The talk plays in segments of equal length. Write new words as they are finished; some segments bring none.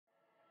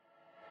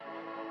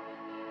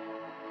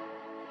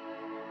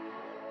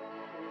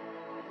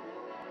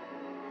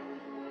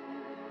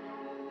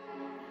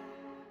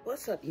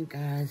What's up, you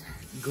guys?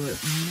 Good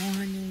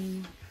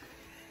morning.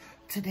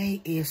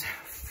 Today is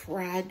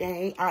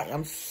Friday. I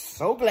am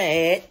so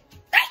glad.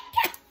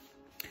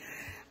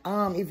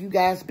 If you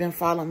guys been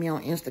following me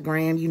on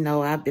Instagram, you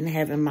know I've been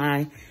having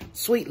my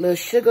sweet little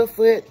sugar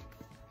foot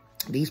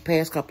these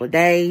past couple of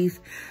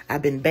days.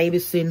 I've been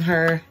babysitting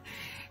her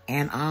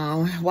and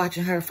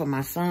watching her for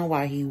my son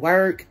while he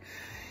work.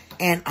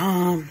 And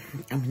I'm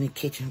in the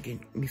kitchen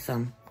getting me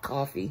some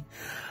coffee.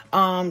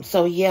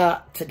 So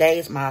yeah, today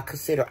is my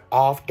considered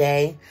off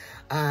day,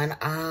 and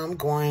I'm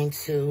going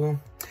to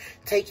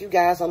take you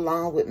guys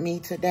along with me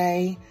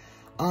today.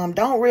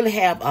 Don't really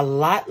have a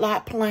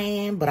lot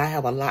planned, but I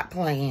have a lot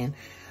planned.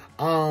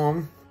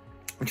 I'm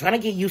trying to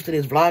get used to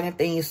this vlogging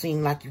thing. It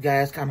seems like you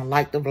guys kind of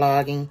like the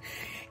vlogging,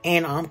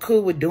 and I'm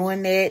cool with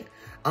doing that.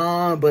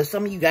 But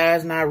some of you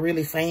guys not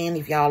really saying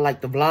if y'all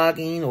like the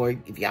vlogging or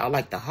if y'all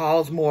like the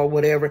hauls more or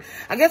whatever.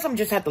 I guess I'm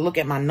just have to look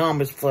at my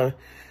numbers for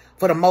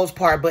the most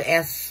part, but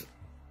as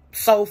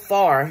so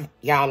far,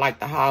 y'all like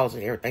the hauls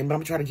and everything, but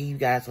I'm trying to give you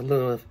guys a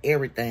little of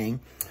everything.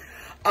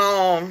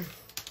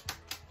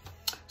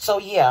 So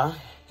yeah,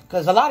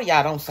 because a lot of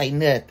y'all don't say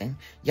nothing.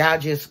 Y'all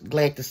just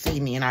glad to see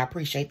me, and I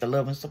appreciate the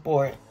love and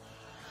support.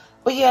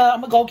 But yeah, I'm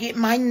gonna go get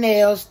my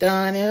nails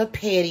done in a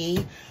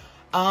pedi.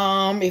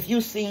 If you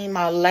seen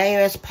my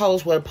last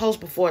post, well, the post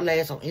before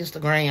last on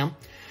Instagram,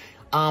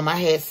 I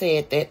had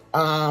said that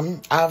I'm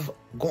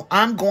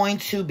going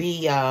to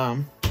be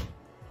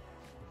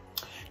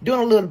doing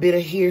a little bit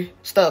of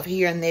stuff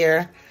here and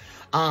there,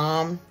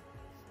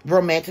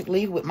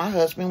 romantically with my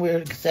husband.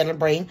 We're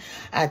celebrating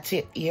our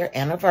 10th year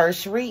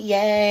anniversary.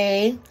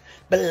 Yay!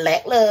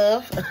 Black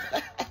love.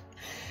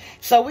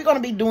 So we're going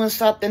to be doing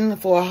something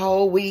for a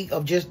whole week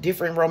of just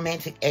different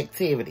romantic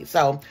activities.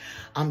 So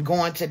I'm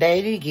going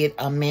today to get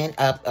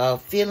a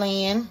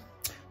fill-in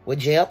with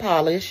gel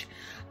polish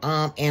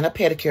and a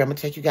pedicure. I'm going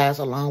to take you guys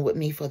along with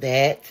me for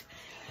that.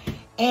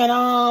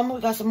 And we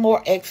got some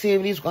more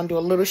activities. We're going to do a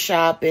little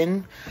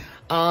shopping.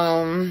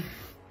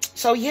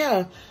 So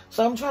yeah.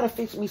 So I'm trying to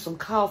fix me some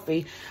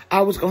coffee.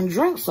 I was going to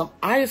drink some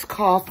iced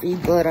coffee,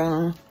 but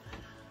I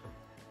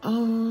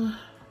don't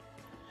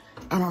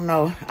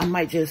know. I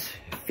might just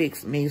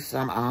fix me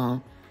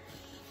some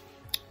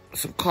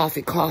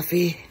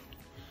coffee.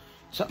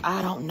 So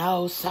I don't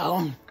know.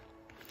 So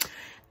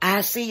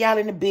I'll see y'all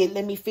in a bit.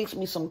 Let me fix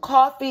me some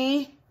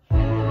coffee.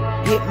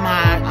 Get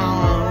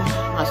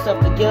my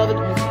stuff together.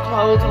 Get me some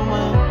clothes on.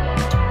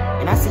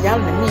 And I'll see y'all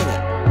in a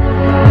minute.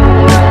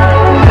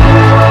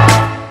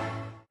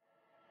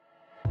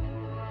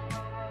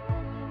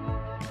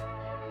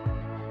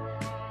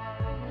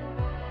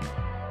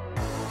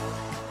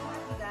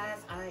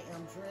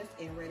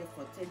 And ready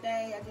for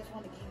today. I just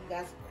want to give you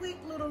guys a quick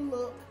little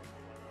look.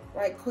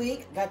 Right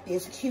quick. Got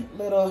this cute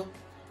little,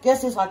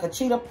 guess it's like a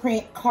cheetah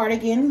print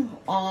cardigan,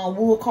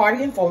 wool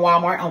cardigan from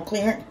Walmart on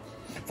clearance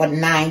for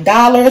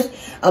 $9.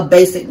 A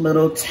basic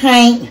little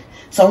tank.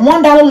 Some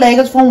 $1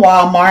 leggings from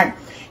Walmart.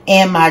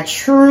 And my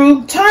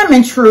Time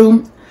and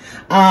True,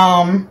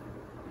 I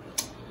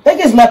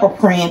think it's leopard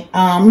print,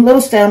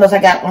 little sandals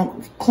I got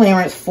on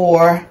clearance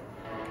for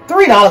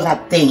 $3, I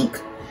think.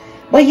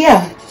 But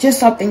yeah, just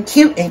something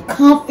cute and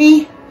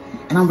comfy,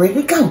 and I'm ready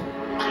to go.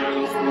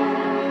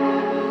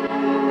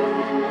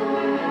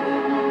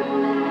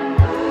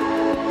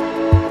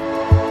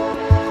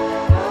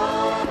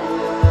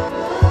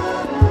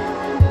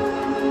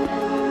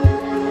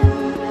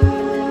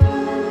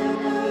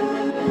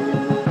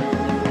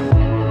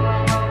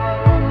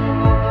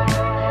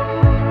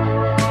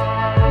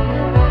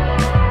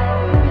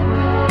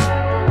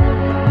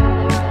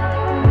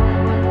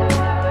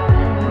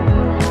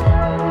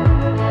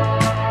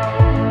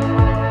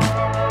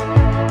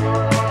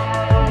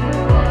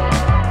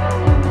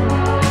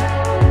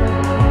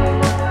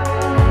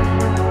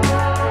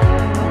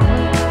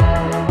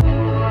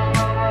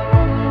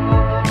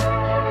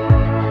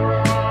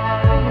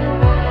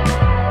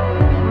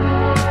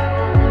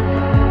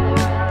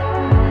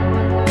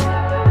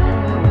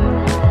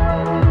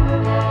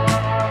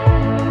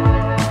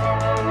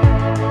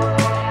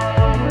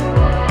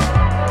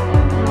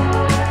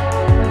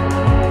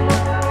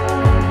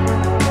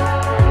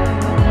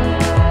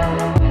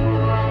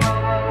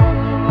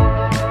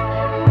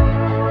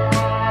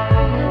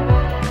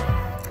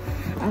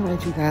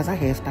 You guys, I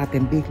had stopped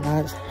in Big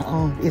Lots.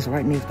 It's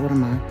right next door to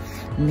my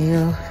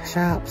nail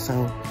shop,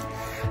 so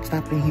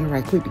stopped in here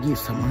right quick to get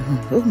some.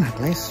 Oh, my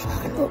glasses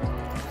fucking up.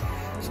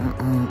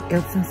 Some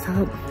Epsom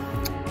salt.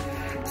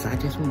 So I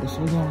just want to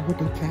show y'all what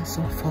they got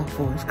so far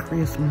for it's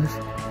Christmas.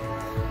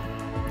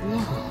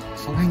 Yeah,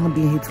 so I ain't gonna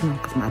be in here too long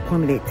because my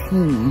appointment at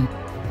 10,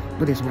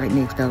 but it's right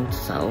next door.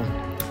 So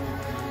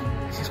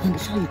I just wanted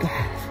to show you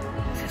guys.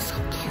 This is so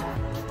cute.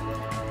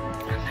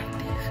 I like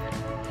this.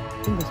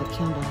 I think it's a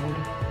candle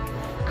holder.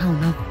 I don't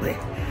know, but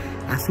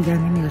I'll see y'all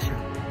in the nail shop.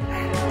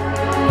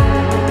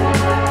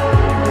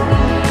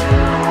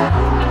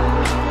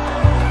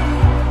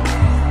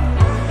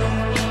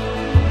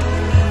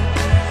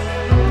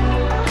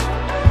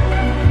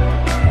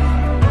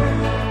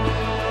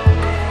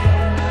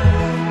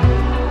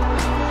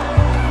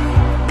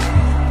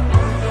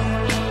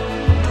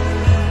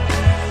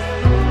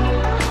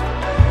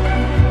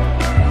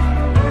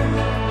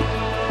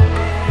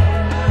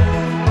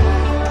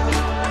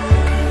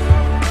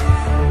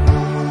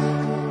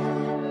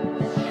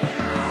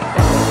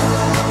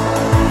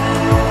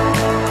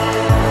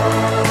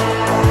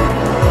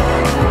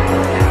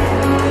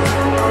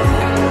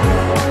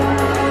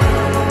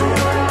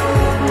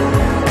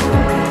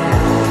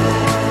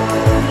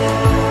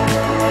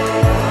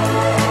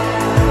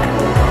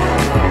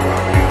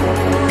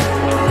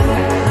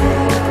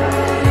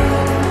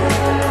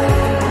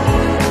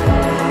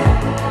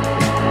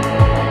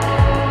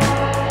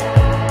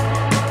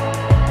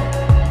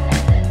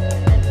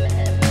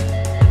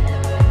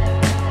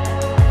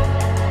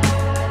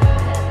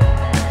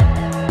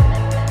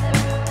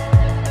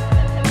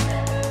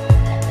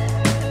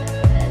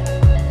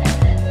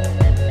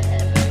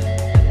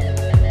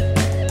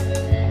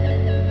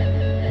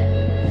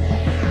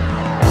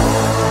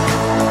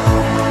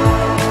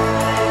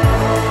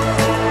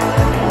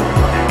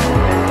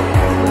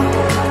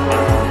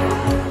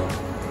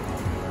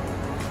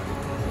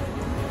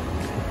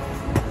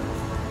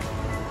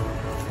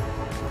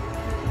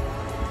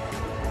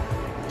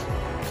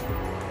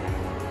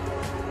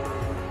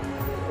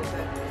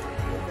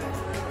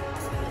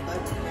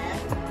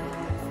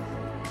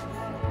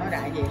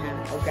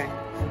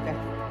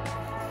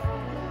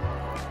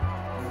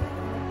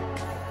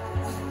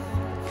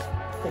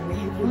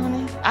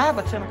 Honey, I have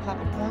a 10 o'clock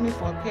appointment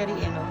for a petty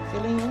and a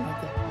fill-in.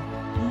 Okay.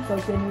 So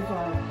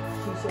Jennifer,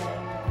 she said,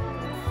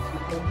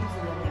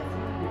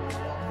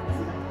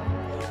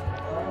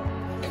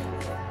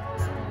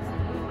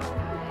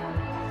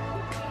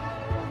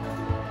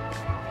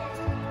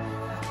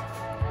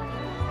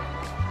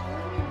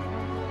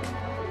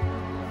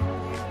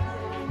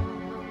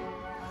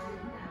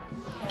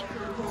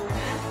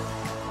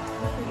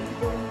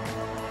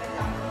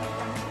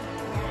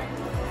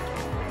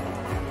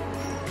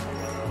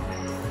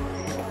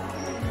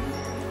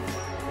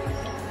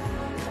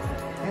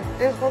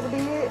 That's supposed to be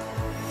it?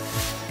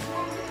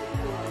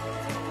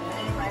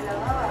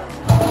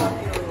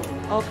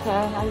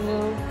 Okay, how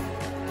you?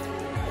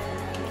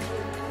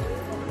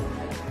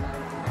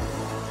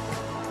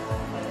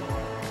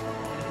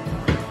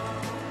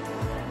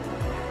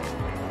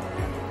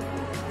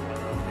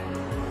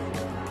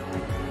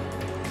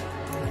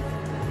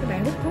 Các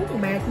bạn hút thuốc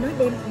bà nói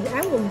đem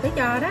áo quần tới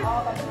cho đó.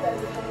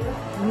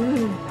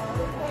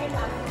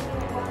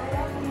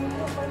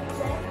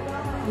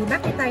 Thì bắt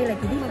cái tay là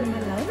chị đi mình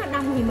lỡ nó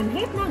đông thì mình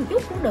hét nó một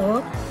chút cũng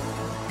được.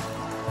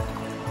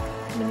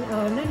 Mình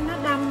nó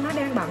đông, nó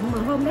đang bận mà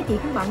hôm đó chị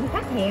cũng bận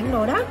khách hẹn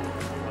rồi đó.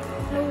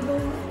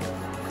 Luôn.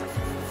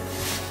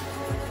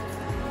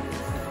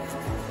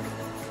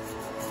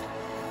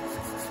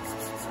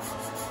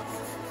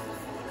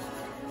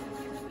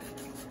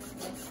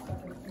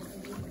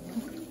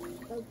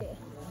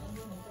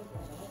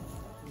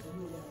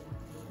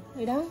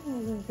 Thì đó,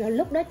 rồi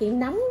lúc đó chị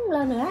nóng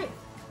lên rồi đấy.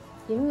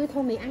 Chị ngươi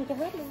thôi mày ăn cho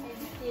hết luôn.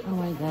 Oh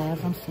my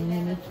gosh, I'm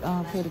seeing this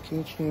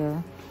pedicure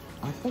chair.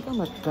 I think I'm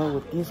gonna go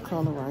with this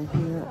color right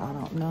here. I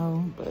don't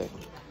know, but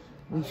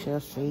we shall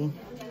see.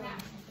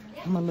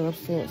 I'm a little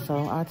upset, so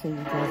I'll tell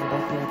you guys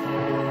about that after the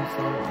video.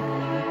 So,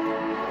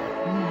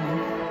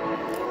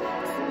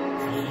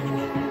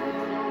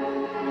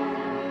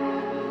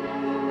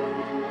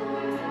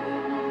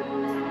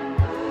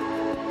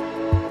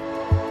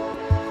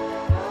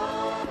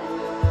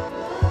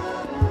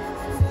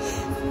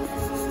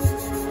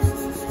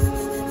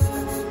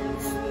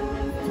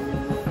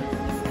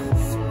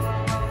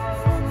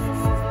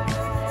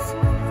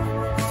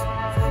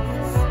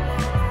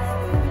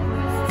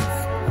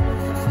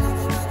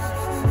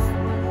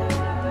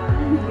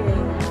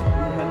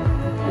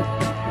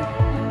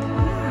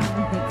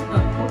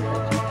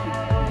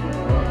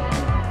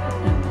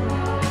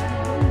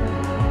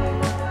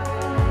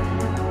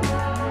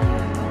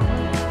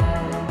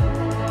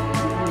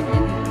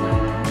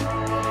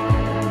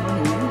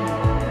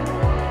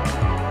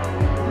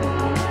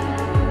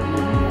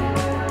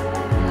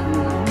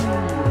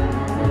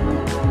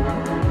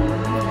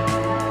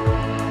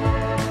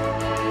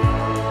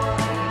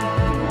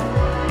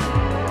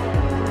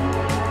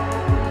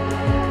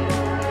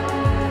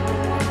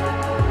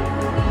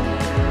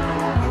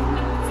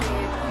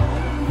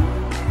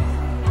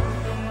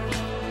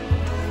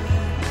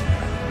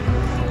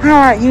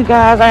 Alright, you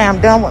guys, I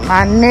am done with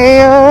my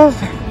nails.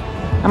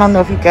 I don't know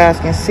if you guys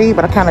can see,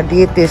 but I kind of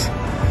did this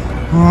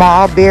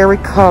mulberry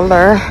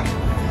color.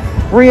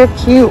 Real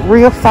cute,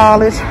 real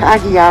fallish. I'll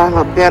give y'all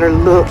a better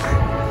look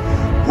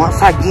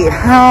once I get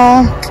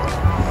home.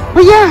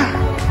 But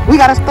yeah, we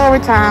got a story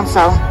time,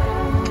 so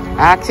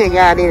I'll tell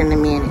y'all that in a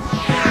minute.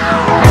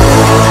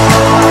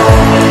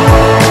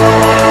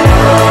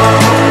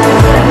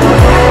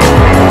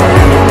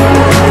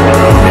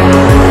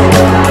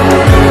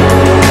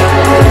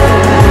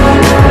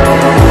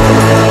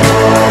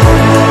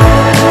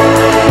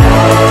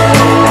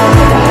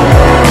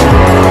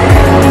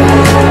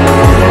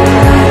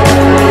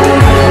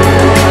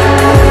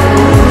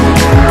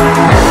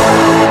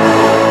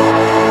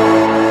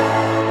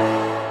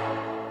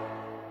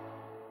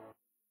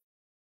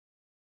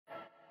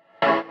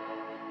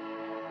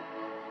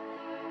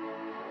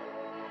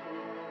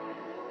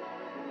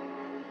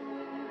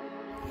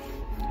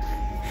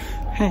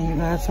 Hey you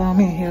guys, so I'm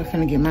in here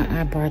finna get my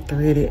eyebrow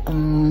threaded.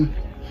 While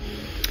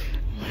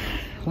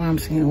I'm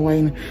sitting and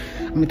waiting,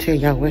 I'm gonna tell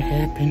y'all what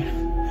happened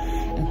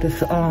at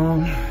this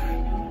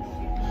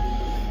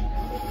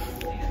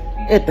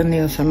at the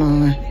nail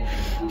salon.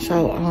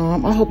 So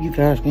I hope you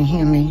guys can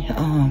hear me.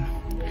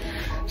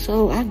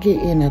 So I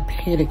get in a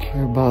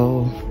pedicure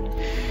bowl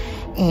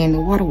and the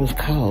water was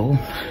cold.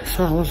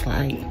 So I was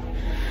like,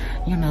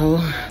 you know,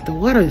 the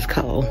water is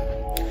cold.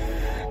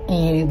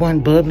 And it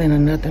wasn't bubbling or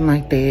nothing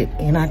like that.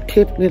 And I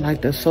typically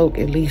like to soak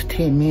at least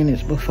 10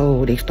 minutes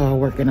before they start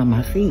working on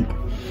my feet.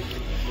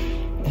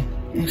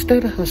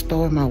 Instead of her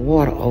starting my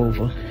water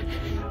over,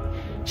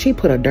 she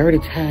put a dirty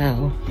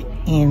towel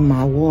in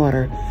my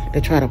water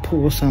to try to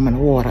pull some of the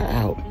water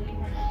out.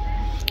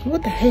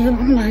 What the hell?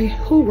 I'm like,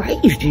 who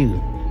raised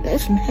you?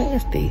 That's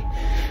nasty.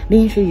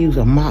 Then she used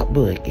a mop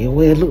bucket.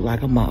 Well, it looked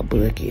like a mop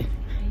bucket.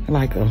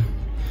 Like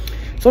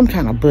some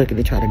kind of bucket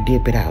to try to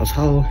dip it out.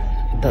 So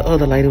the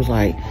other lady was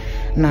like,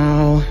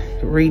 no,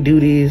 redo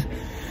this.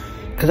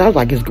 Because I was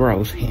like, it's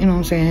gross. You know what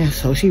I'm saying?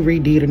 So she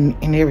redid it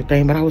and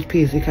everything. But I was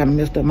pissed. It kind of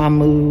messed up my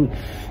mood.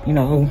 You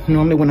know,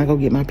 normally when I go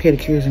get my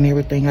pedicures and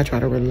everything, I try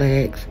to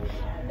relax.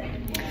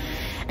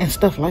 and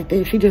stuff like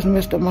that. She just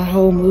messed up my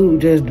whole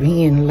mood, just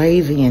being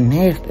lazy and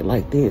nasty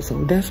like that.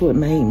 So that's what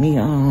made me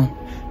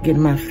get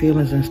my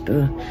feelings and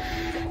stuff.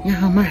 You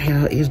know, my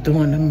hair is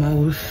doing the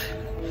most.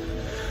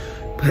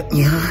 But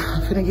yeah,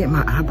 I'm finna get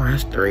my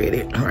eyebrows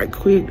threaded right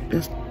quick.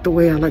 That's the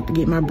way I like to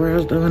get my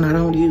brows done. I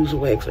don't use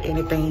wax or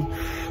anything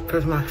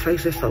because my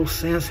face is so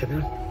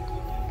sensitive.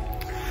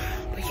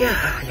 But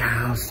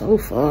yeah, y'all, so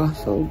far,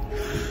 so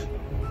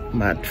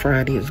my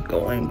Friday is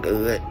going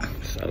good.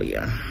 So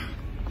yeah,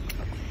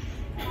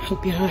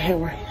 hope y'all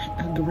have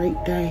a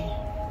great day.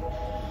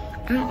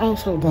 I'm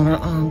also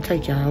gonna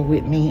take y'all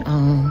with me.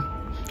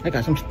 I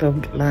got some stuff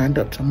lined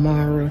up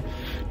tomorrow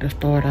to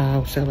start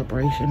our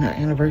celebration, our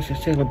anniversary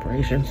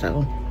celebration.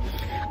 So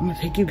I'm gonna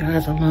take you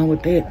guys along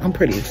with that. I'm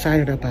pretty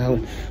excited about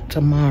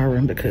tomorrow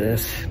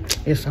because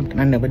it's something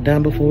I never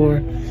done before,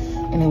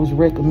 and it was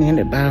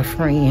recommended by a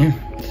friend.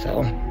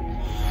 So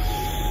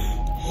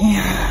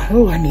yeah,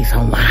 oh, I need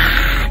some wine.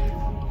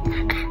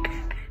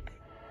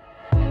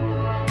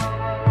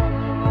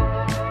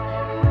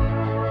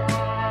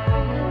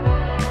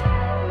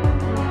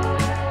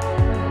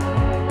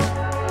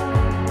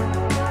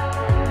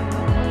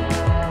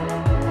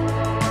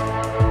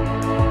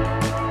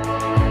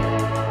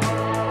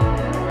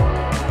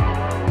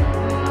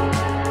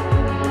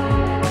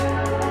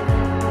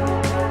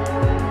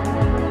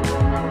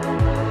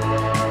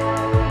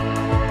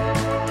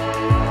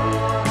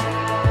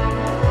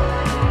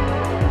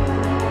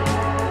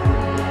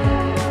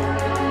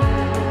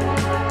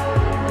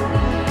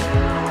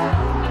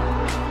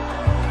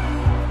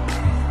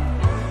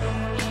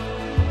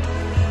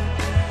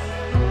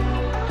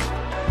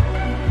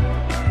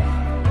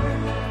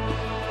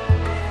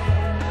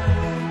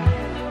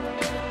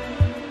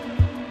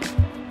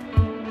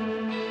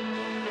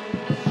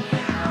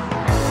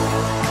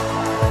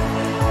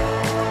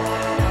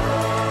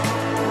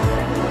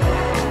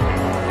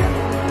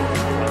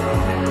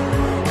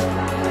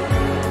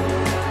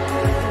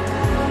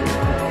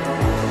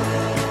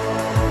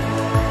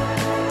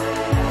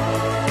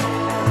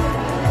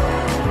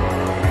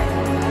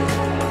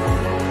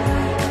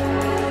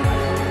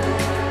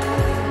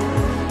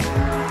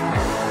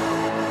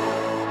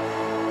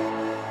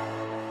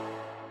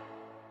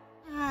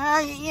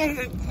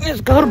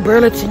 Let's go to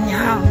Burlington,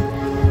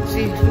 y'all.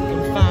 See if we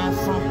can find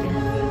something.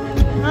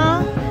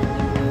 Huh?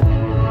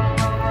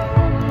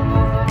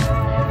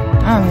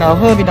 I don't know.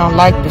 Hubby don't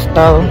like the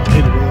stove.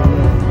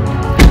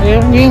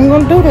 Well, you ain't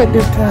gonna do that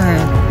this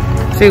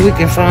time. See if we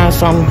can find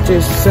something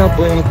just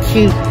simple and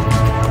cute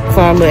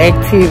for our little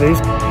activities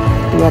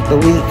throughout the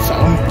week. So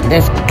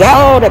let's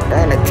go to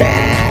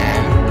Burlington.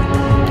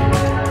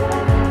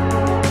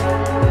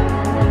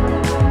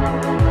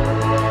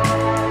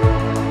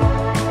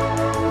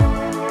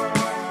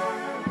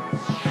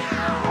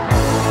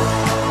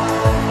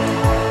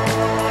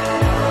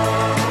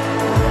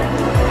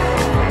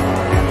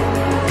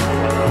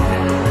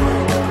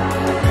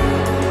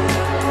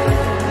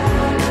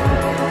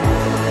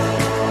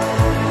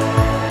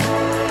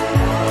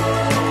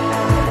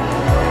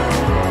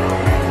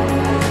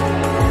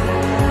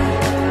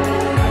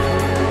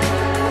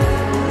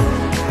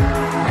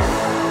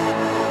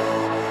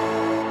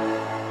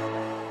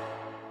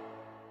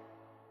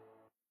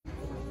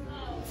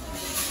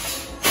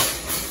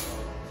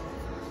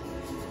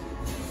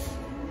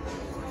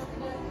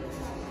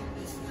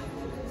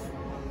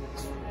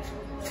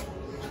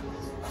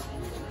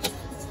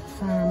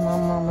 Find my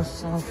mama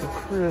something for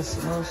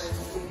Christmas.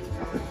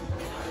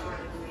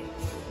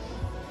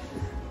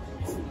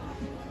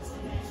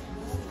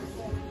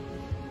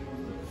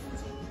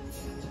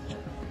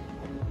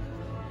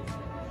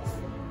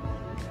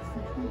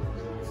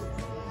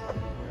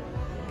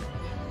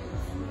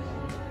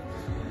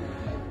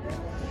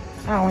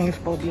 I don't even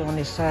supposed to be on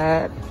this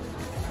side.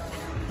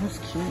 That's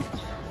cute.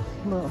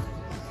 Look.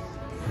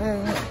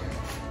 Hey.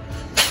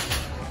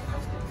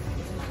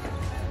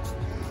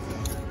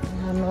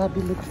 I know I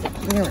be looking for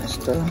clearance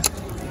stuff.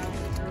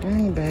 That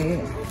ain't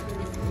bad.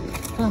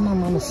 Found my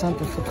mama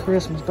something for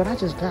Christmas, but I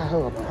just got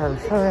her a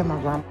purse. Her and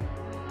my grandma.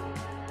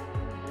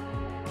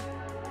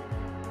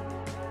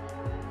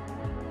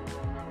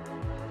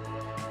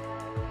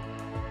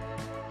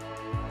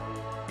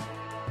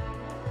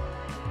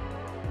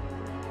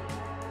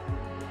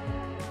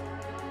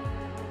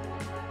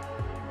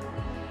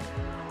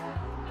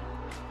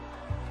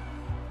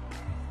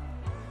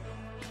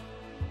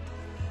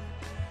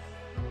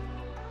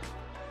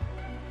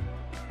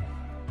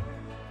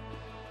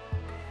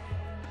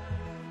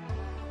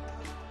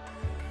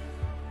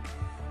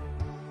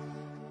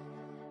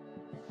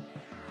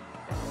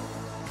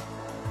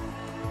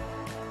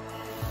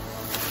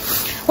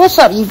 What's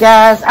up, you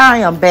guys? I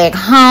am back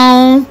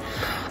home.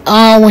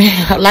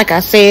 Like I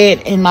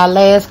said in my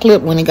last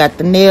clip, when he got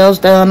the nails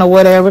done or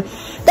whatever,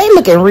 they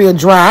looking real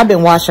dry. I've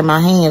been washing my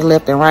hands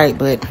left and right,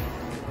 but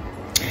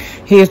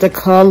here's the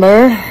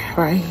color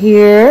right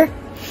here.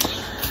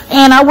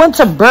 And I went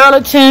to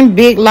Burlington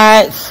Big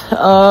Lots.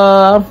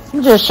 Let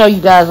me just show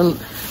you guys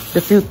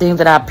the few things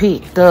that I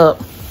picked up.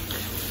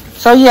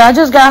 So yeah, I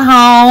just got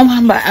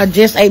home. I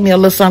just ate me a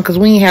little something because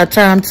we didn't have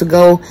time to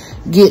go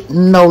get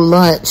no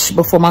lunch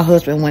before my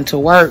husband went to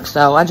work.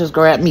 So I just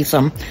grabbed me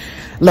some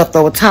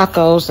leftover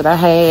tacos that I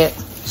had.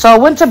 So I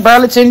went to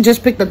Burlington,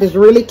 just picked up this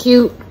really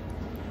cute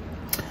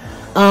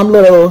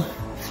little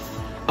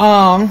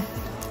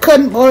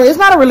cutting board. It's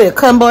not really a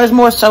cutting board, it's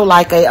more so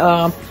like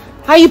a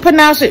how you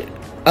pronounce it?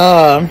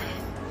 Damn.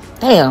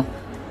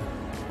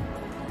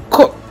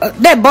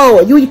 That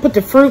bowl, you put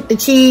the fruit, the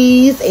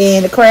cheese,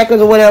 and the crackers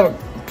or whatever.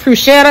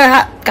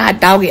 Bruschetta. God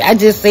dog it. I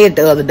just said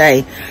the other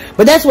day.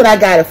 But that's what I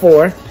got it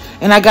for.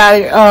 And I got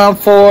it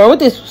for, what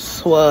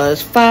this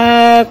was,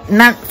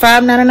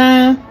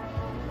 $5.99.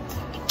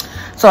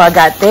 So I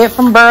got that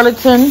from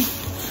Burlington.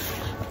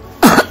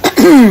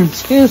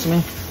 Excuse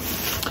me.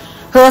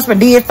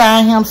 Husband did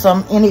find him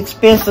some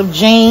inexpensive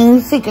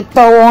jeans he could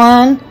throw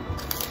on.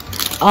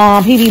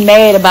 He be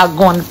mad about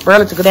going to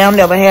Burlington because they don't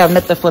never have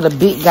nothing for the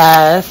big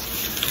guys.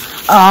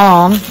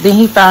 Then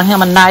he found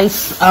him a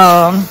nice,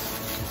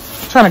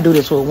 trying to do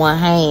this with one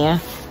hand,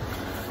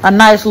 a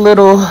nice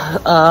little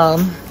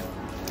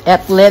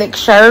athletic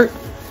shirt.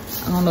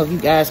 I don't know if you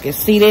guys can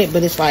see that,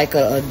 but it's like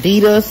a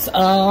Adidas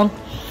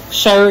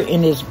shirt,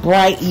 and it's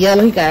bright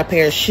yellow. He got a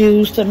pair of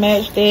shoes to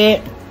match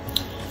that.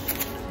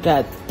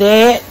 Got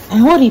that.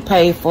 And what he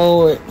paid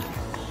for it?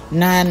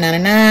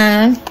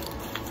 $9.99.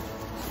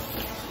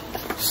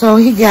 So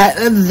he got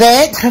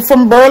that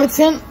from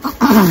Burlington.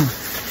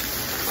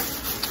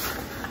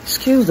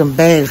 Excuse them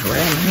bags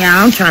right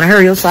now. I'm trying to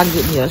hurry up so I can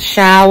get me a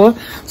shower.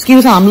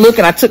 Excuse how I'm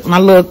looking. I took my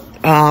little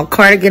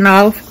cardigan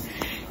off.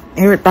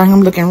 Everything,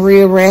 I'm looking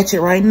real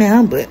ratchet right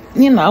now, but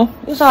you know,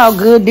 it's all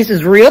good. This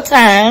is real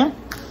time.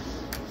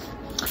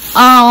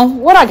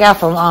 What I got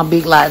from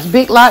Big Lots?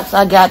 Big Lots,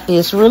 I got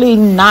this really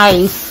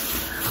nice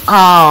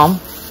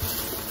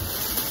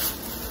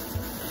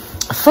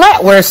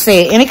flatware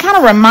set, and it kind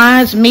of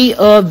reminds me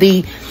of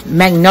the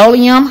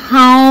Magnolia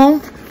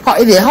home.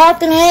 Is it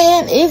Hearth and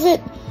Hand? Is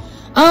it?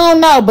 I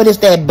don't know, but it's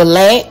that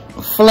black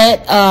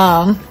flat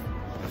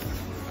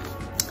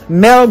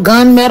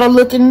gunmetal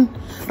looking.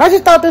 I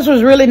just thought this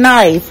was really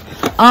nice.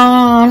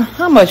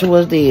 How much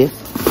was this?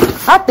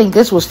 I think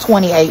this was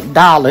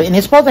 $28, and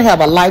it's supposed to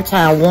have a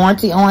lifetime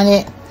warranty on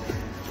it.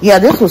 Yeah,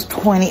 this was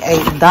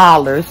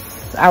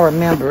 $28, I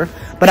remember,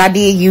 but I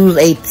did use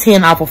a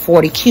 10 off of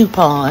 40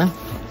 coupon.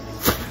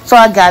 So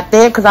I got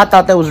that because I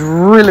thought that was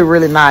really,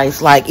 really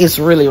nice. Like, it's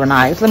really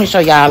nice. Let me show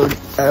y'all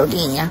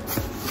again.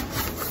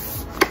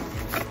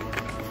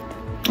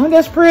 Oh,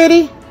 that's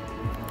pretty.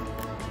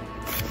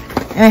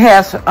 And it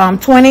has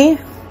 20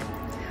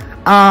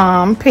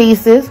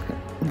 pieces.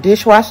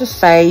 Dishwasher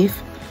safe.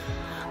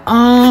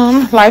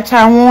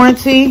 Lifetime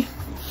warranty.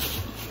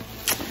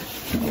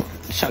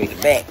 Show you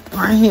the back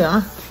right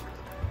here.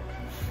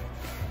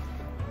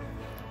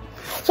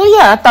 So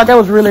yeah, I thought that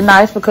was really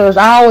nice because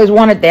I always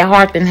wanted that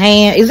Hearth and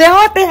Hand. Is it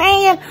Hearth and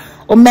Hand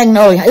or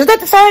Magnolia? Is that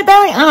the same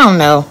thing?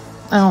 I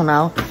don't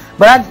know.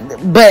 But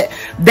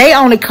they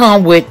only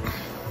come with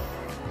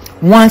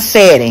one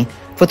setting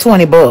for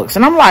 20 bucks.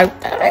 And I'm like,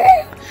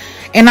 eh.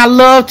 And I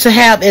love to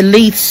have at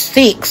least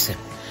 6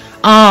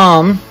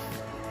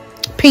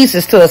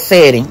 pieces to a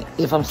setting,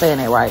 if I'm saying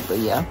that right. But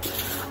yeah.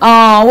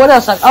 What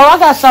else? I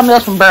got something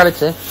else from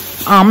Burlington.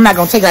 I'm not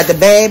gonna take out the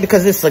bag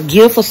because it's a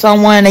gift for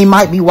someone. They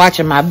might be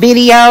watching my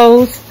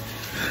videos.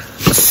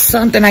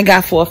 Something I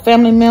got for a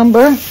family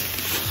member.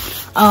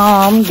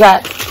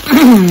 Got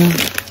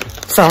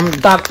some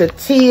Dr.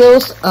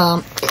 Teal's.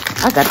 I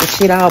got the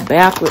shit all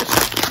backwards.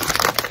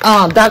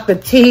 Dr.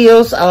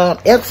 Teal's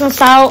Epsom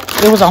salt.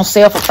 It was on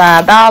sale for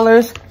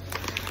 $5,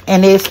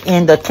 and it's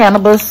in the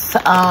cannabis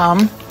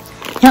hemp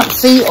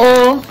seed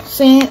oil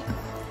scent.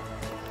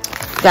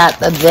 Got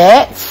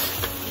that.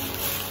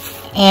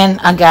 And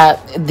I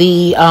got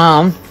the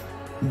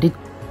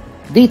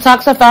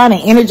detoxifying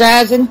and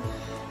energizing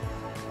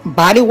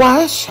body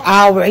wash.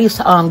 I always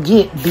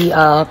get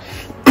the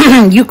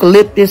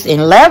eucalyptus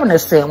and lavender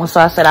scent one,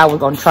 so I said I was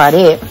gonna try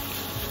that.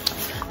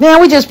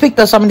 Then we just picked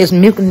up some of this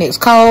Mucinex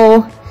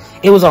Cold.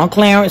 It was on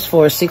clearance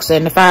for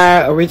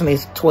 $6.75. Originally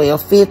it's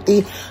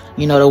 $12.50.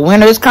 You know, the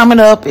winter is coming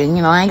up, and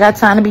you know, I ain't got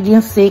time to be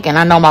getting sick. And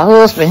I know my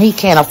husband, he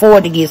can't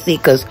afford to get sick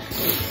because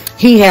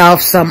he have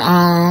some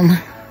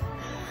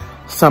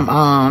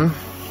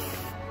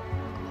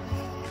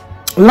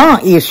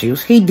lung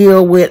issues. He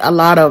deal with a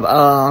lot of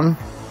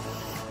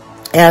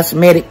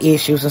asthmatic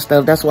issues and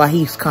stuff. That's why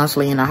he's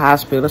constantly in the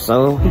hospital,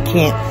 so he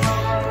can't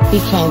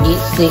get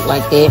sick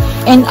like that.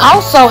 And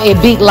also at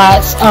Big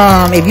Lots,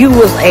 if you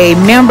was a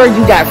member,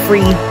 you got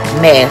free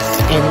masks,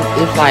 and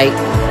it's like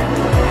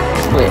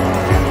what,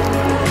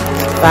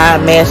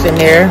 5 masks in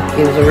there.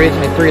 It was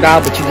originally $3,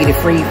 but you get it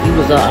free if you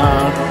was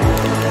a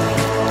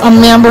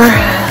member.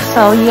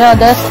 So yeah,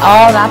 that's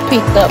all I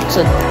picked up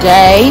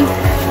today.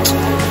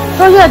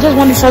 So yeah, I just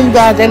wanted to show you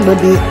guys that little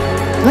bit.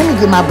 Let me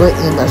get my butt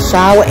in the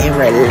shower and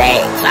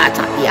relax. I'll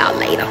talk to y'all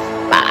later.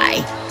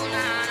 Bye.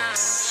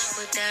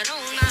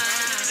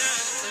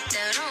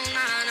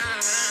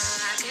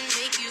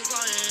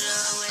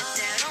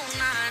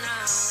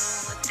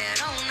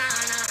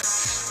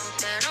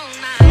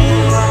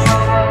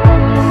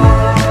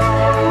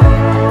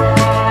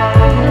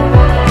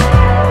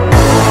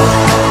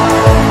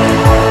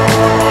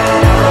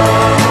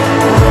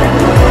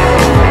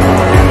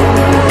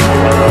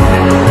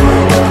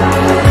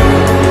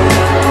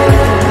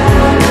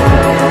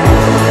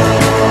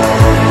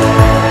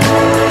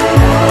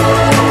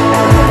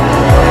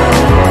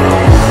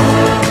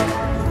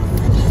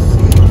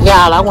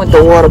 Y'all, I went to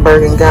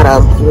Whataburger and got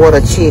a water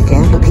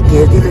chicken. Look at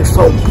this. It looks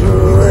so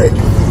good.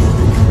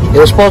 It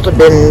was supposed to have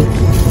been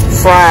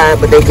fried,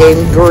 but they gave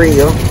me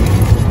grill.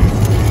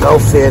 Go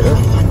figure.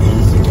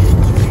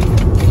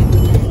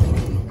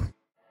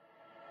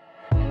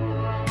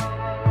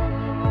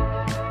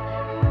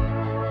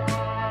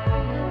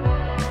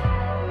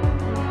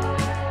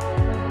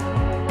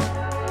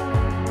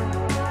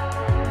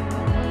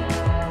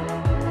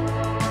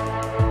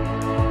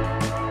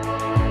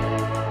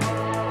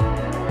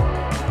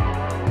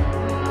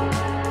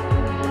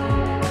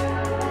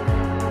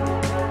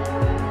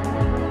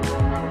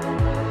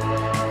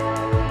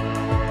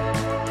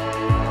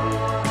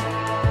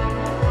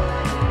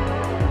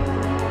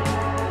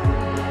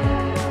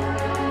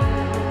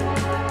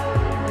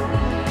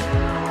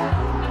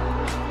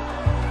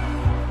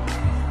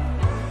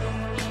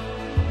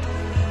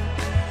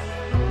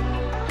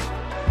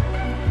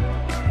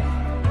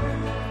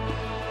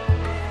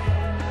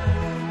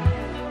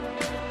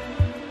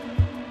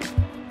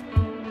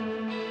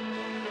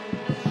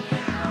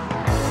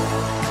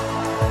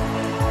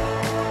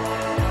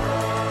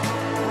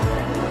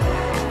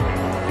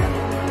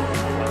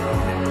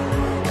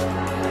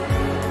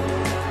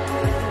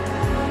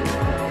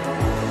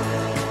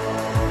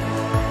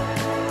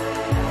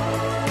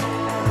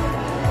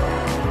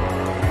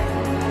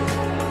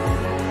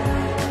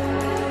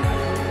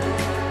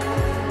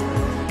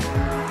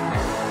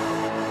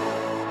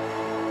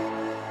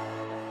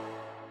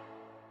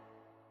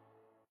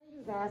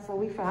 Guys, so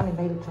we finally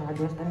made it to our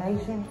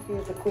destination.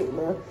 Here's a quick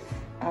little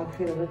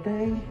outfit of the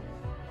day.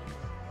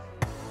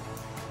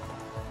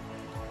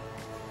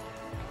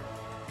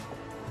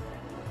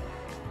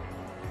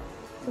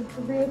 Looks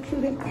real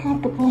cute and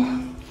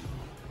comfortable.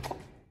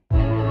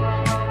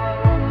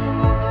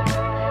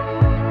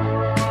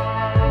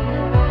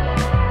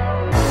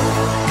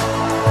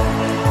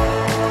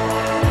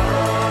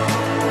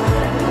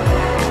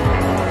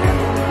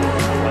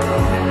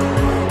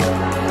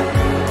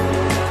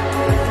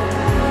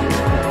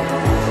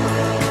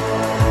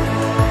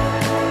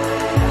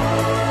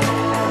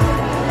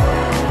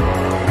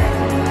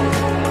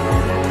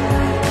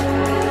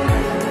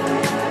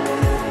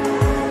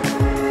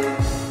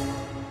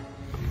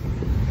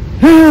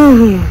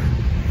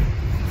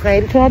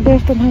 Made it to our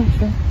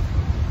destination.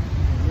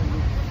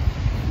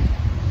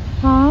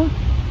 Huh?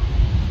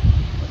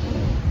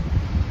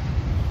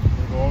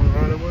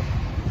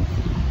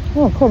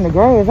 Oh, cutting the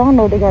grass. I don't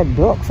know if they got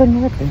ducks or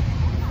nothing.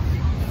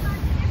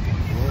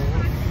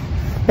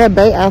 That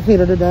bait outfit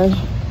of the day.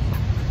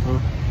 Huh?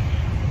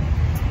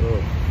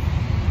 Oh.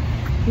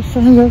 It's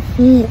on your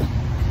feet.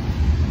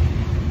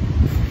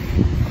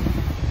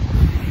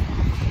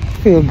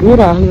 Feel good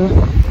out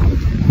here.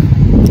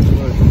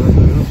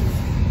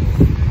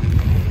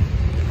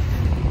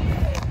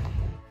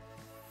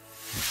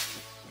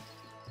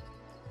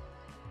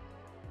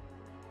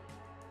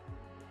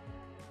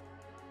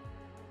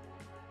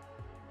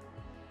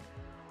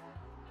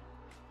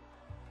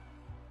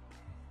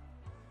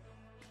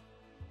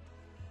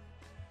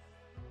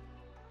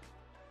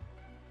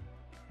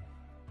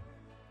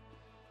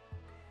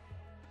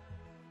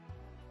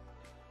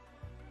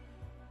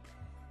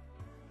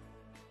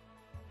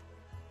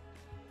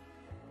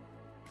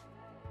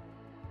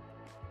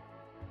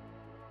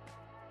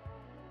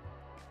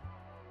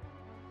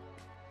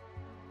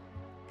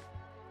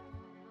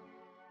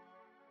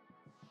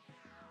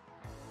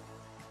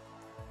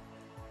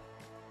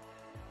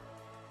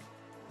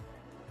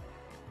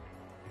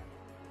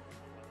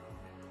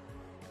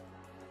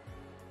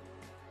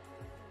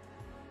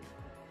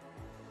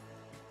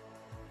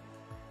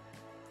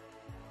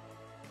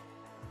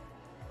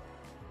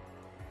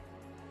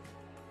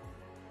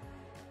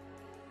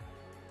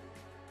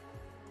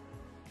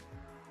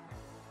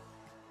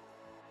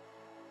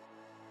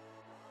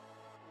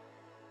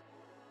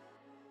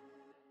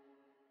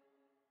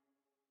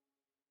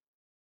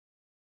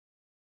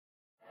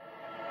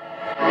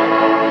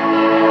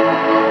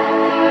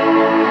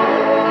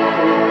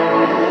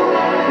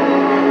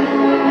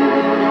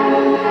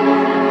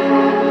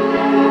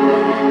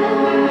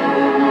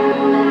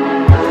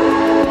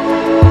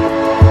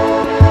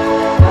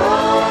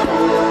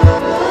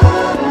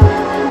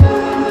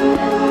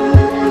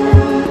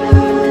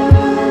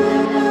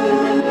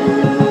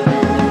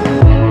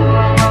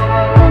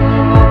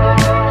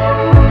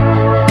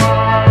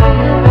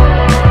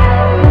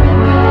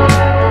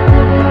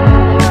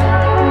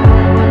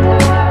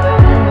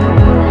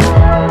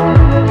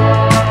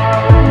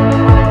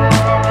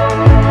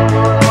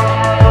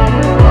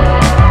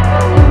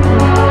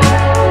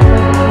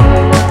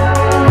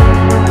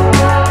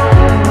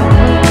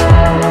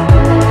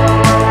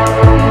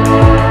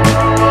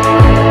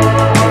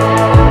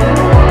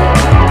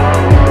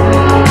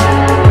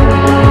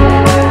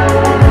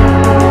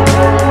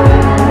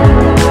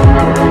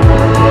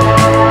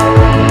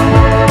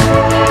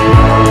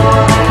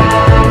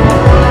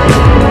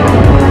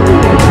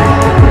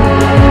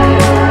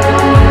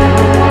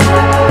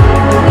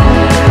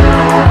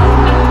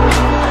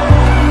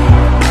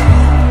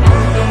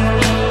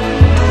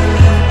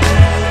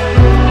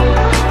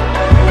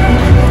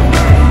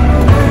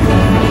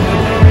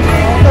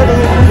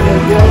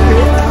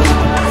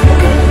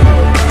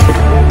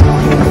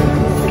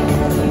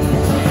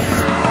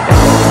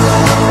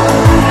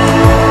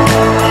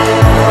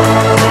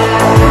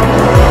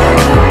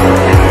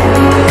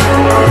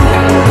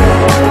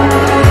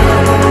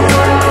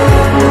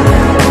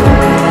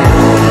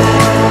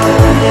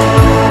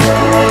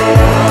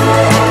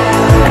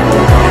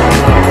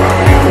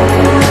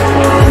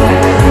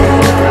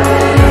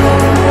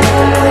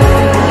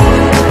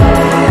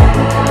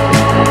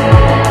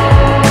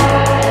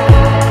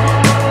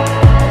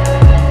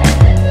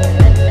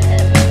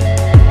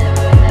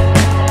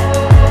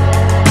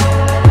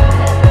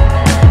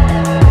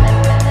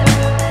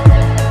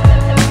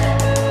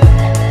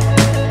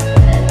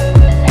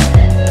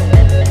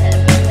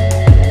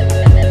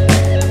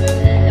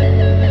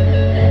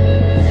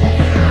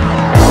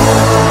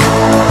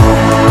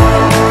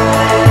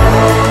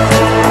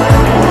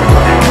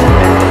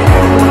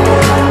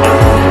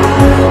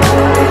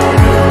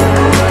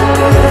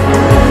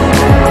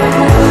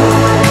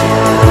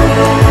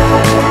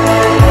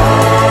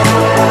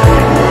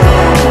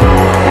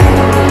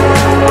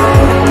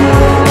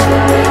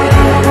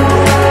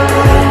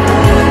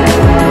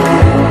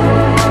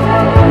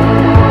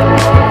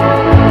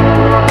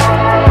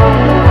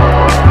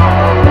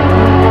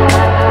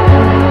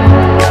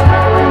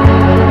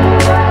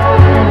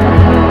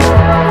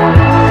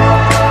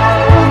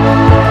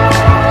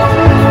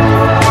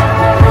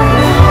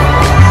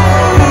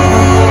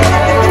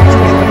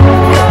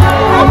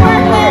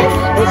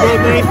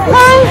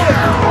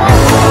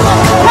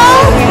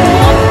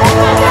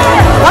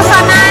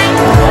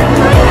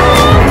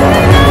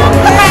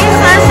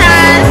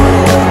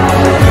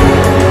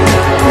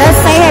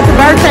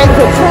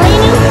 for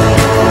training.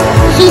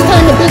 She's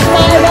turned a big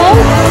 5-0.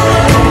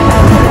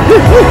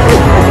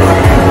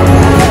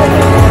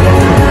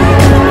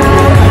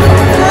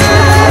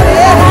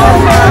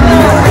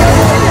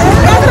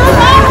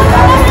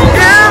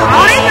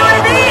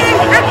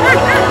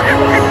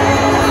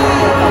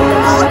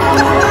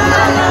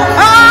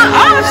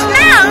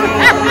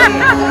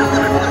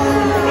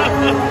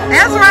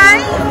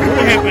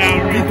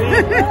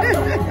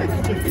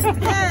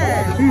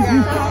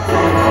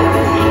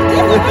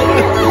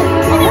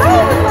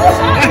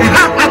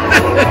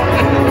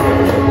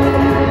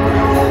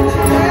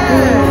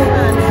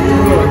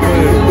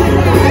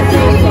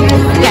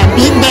 Got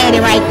Big Daddy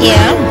right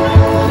there.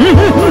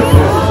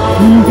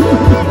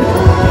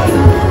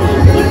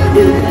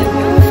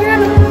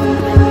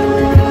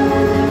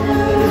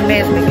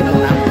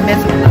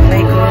 Messing with my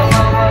makeup.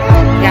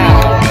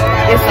 Y'all,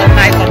 it's so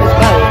nice on this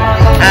boat.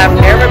 I've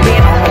never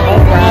been on a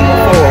boat ride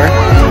before.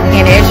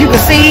 And as you can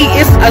see,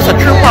 it's a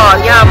true part.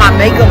 Y'all, my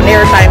makeup and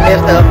everything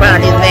messed up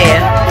around this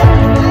there.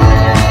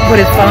 But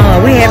it's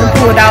fun. We haven't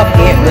pulled off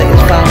yet, but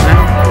it's fun.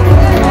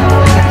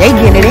 They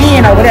getting it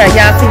in over there.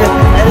 Y'all see the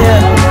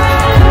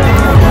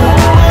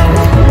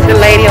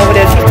lady over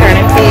there, she's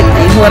turning 50.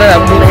 What a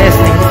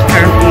blessing. She's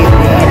turned 50.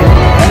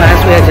 Might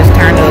as well just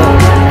turn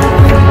up.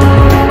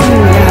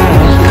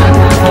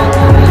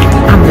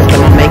 I'm just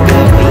gonna make it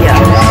up for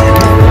y'all.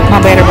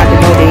 My battery about to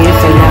go dead,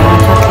 so y'all,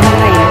 I'll talk to you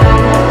later.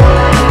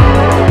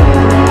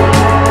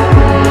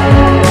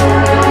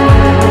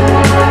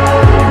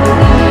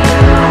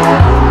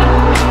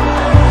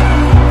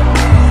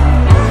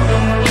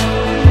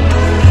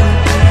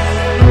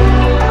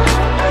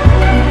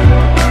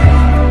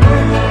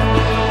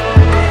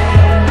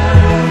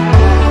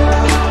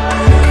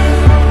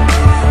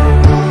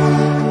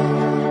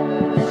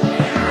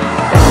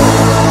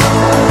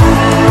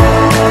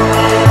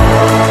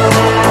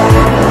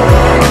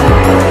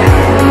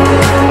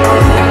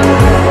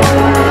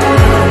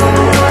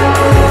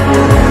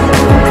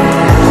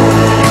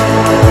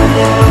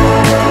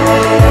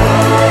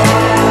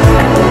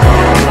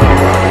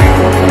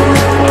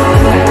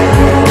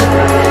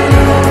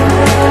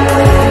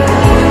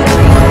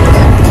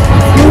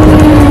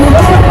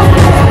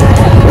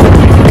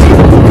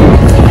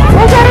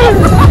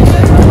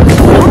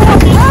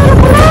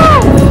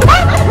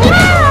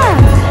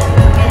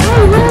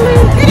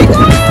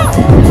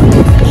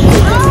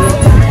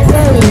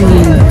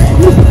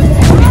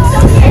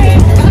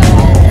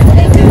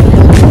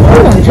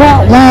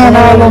 Line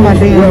all on my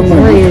damn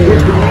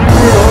bread.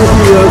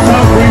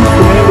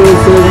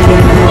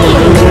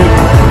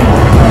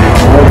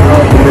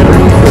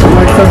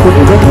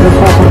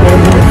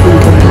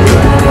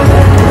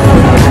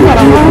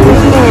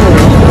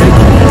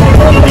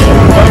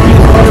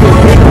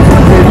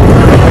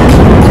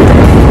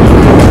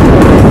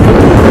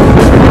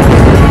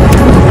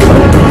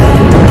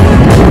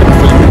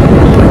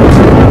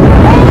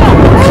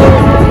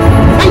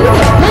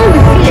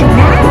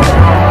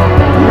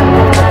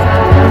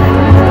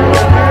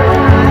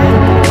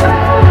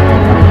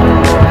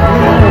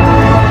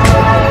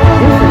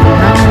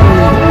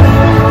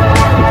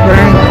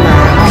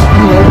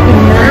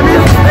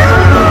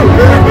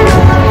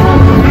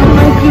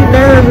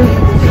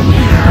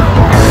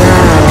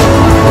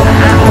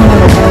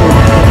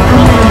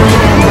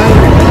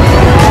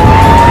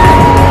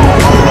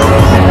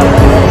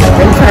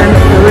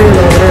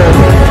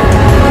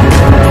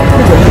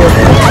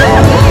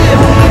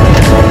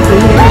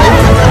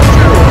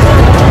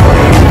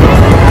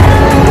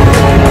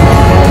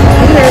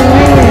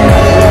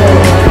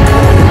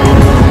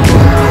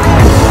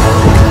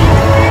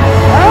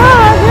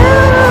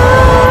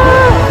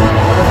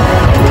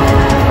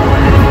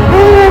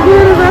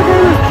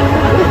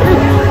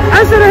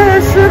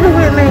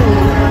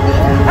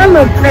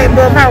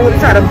 I would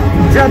try to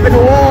jump in the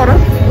water.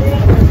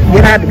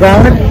 Get out, go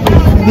on,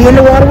 be in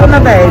the water with my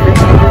baby.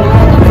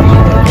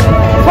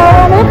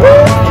 Fall up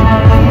here.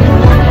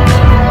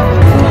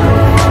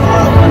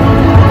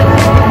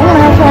 I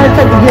wonder how far it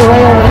takes to get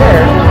way over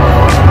there.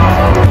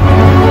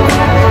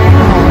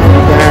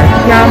 Oh gosh,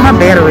 y'all, my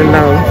battery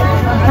low.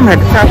 I'm gonna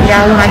have to talk to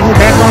y'all when I get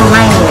back on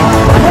land.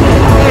 I hope you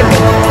can hear me.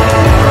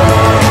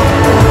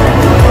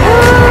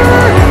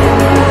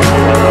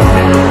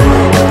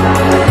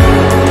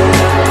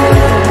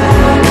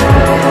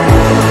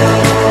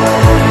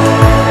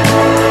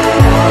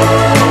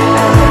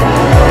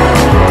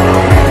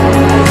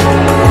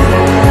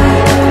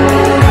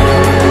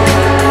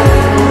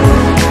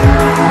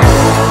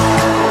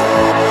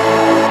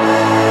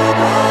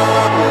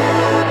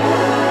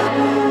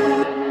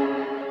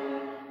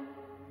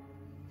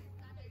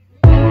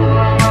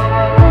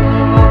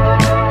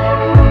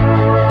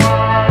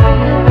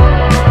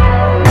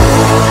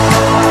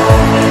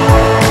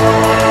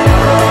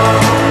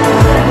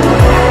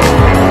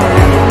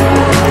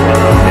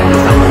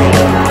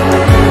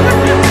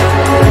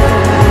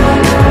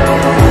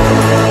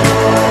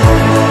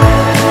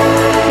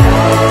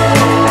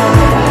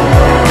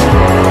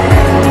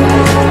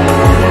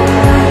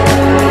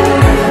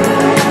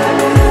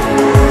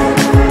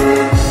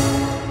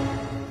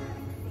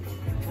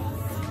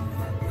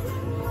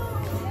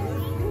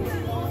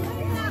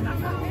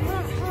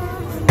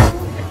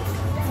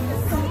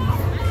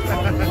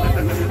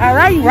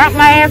 Girl, you rocked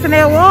my ass in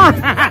that one.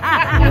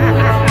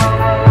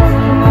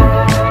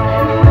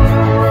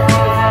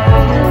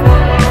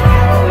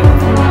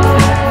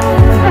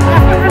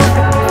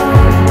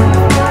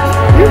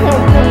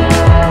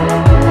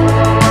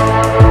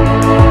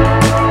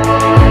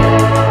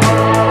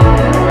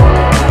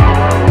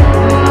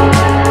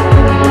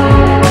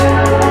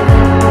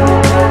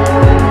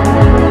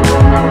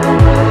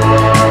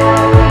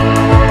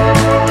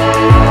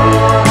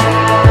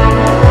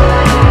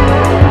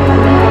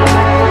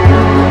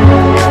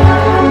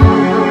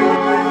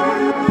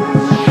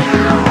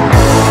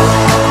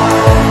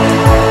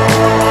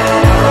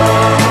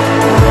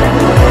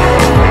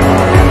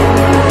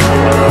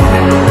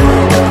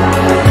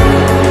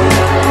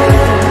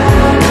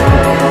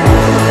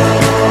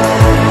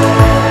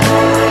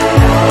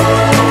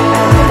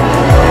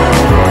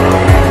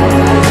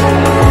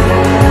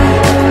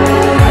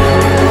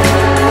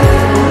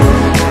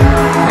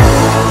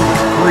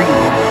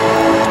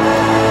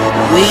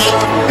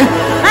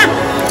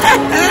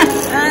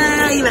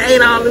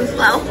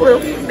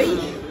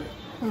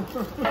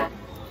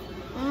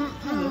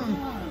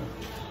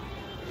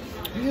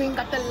 You ain't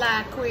got to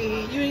lie,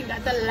 Queen. You ain't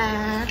got to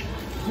lie.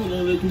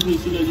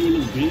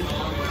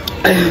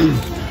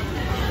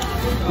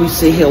 We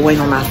sit here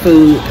waiting on our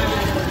food.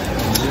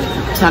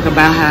 Talk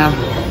about how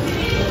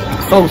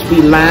folks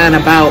be lying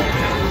about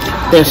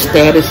their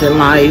status in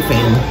life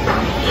and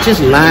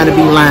just lie to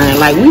be lying.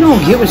 Like, we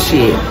don't give a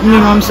shit. You know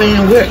what I'm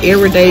saying? We're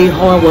everyday,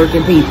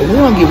 hardworking people. We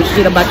don't give a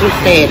shit about your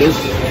status.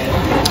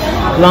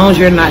 As long as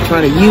you're not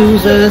trying to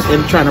use us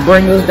and trying to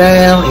bring us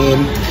down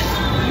and,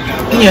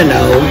 you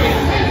know,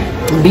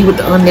 be with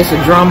the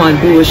unnecessary drama and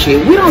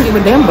bullshit. We don't give a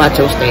damn about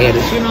your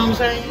status. You know what I'm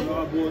saying?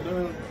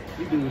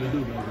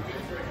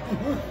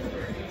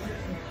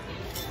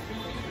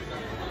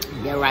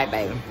 Yeah, right,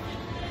 baby.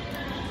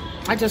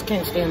 I just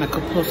can't stand a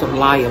compulsive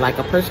liar. Like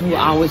a person who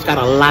always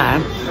gotta lie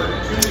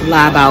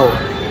about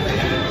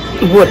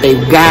what they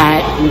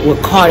got, what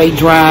car they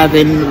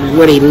driving,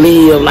 where they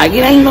live. Like,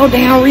 it ain't no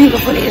damn reason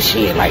for that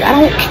shit. Like, I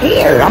don't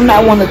care. I'm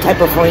not one of the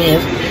type of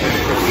friends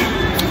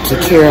to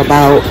care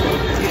about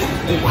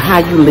how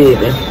you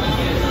living.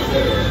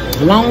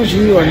 As long as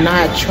you are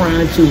not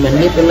trying to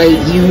manipulate,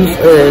 use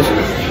us,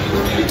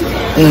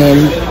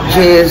 and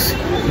just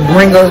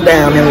bring us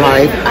down in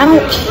life, I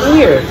don't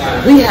care.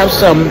 We have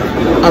some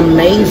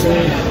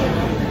amazing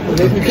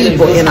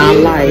people in our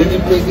life.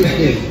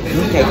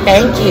 Okay,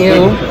 thank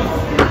you.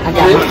 I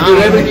got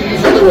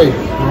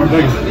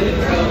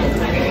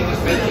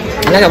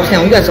my like I was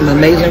saying, we got some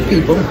amazing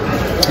people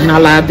in our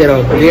life that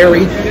are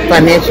very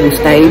financially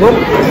stable.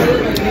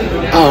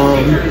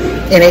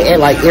 And they act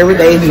like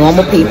everyday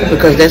normal people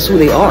because that's who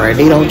they are.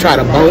 They don't try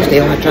to boast, they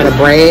don't try to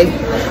brag.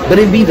 But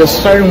it be the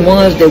certain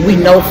ones that we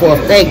know for a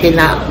fact they're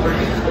not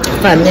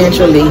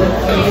financially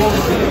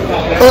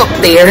up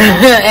there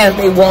as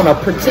they want to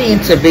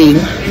pretend to be.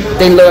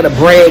 They love to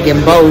brag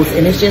and boast,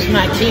 and it's just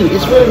not cute.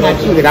 It's really not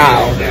cute at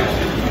all.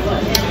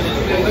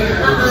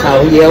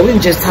 So yeah, we were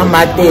just talking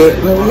about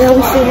that. Well, yeah,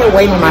 we sitting here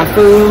waiting on our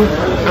food.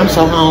 I'm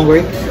so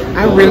hungry.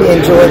 I really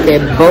enjoyed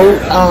that boat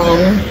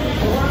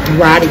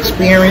ride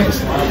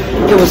experience.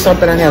 It was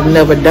something I have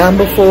never done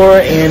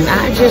before, and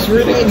I just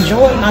really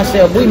enjoyed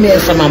myself. We met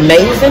some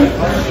amazing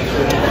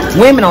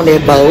women on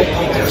that boat,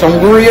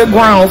 some real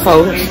grown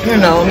folks, you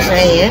know what I'm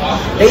saying?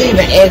 They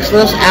even asked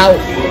us out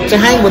to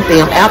hang with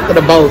them after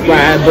the boat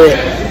ride, but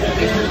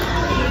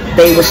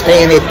they were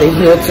staying at the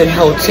Hilton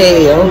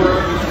Hotel,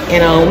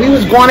 and we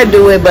was going to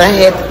do it, but I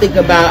had to think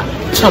about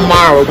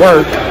tomorrow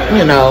work,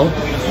 you know,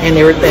 and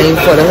everything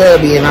for the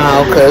hubby and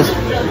all, because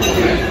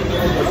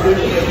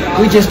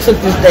we just took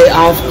this day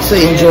off to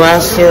enjoy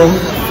ourselves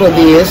for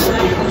this.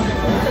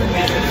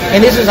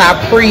 And this is our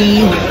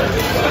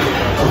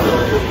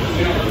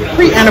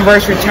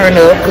pre-anniversary turn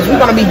up, because we're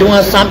going to be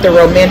doing something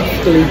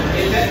romantically,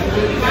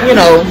 you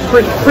know,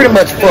 pretty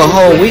much for a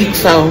whole week.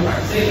 So,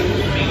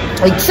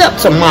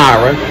 except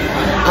tomorrow.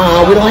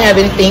 We don't have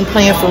anything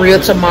planned for real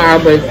tomorrow,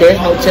 but there's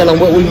no telling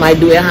what we might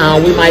do at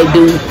home. We might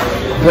do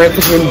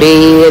breakfast in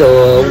bed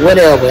or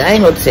whatever.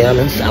 Ain't no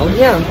telling. So,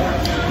 yeah.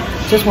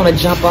 Just want to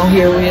jump on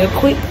here real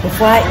quick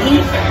before I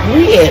eat.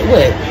 We at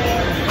what?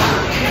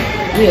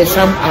 We at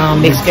some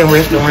Mexican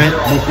restaurant.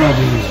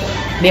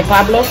 De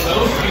Pablo?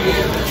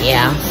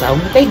 Yeah, so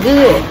they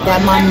good.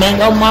 Got my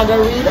mango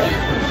margarita.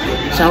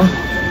 So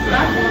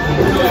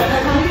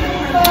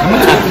I'm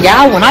gonna talk to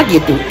y'all when I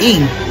get through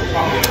eating.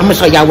 I'm gonna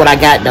show y'all what I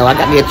got though. I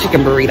got me a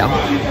chicken burrito.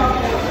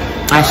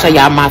 I'll show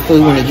y'all my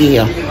food when it get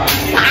here.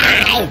 Bye!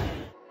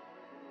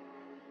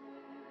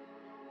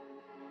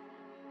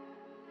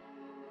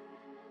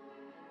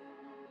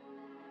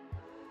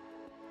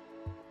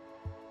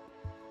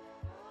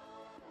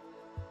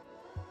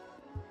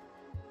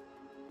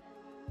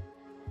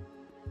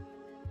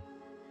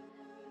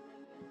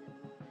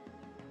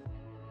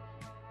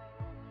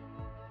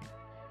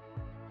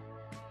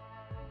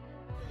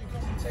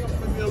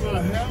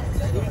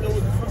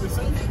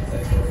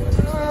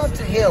 Oh,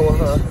 to hell with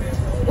her.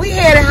 We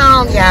headed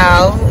home,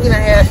 y'all. We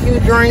done had a few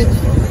drinks.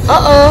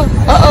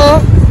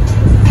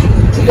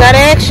 You got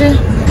action?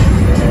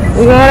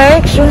 We got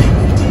action.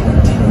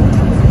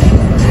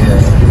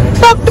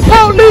 Fuck the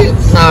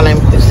police. No, let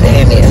me quit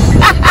saying this.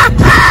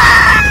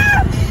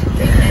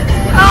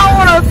 I don't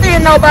want to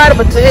offend nobody,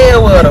 but to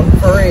hell with them,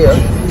 for real.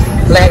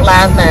 Black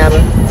Lives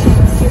Matter.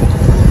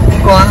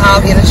 Going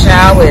home, get a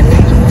shower, and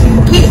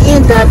get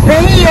in the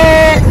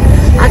bed.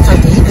 I talk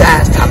to you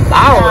guys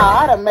tomorrow.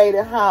 I done made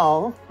it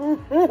home.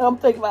 I'm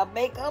thinking about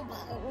makeup.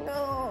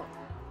 No.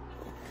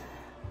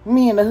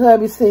 Me and the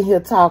hubby sitting here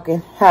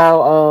talking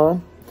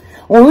how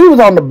when we was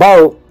on the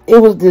boat, it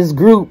was this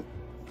group,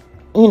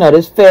 you know,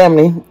 this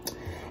family,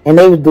 and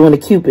they was doing the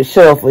Cupid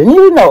Shuffle. And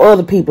you know,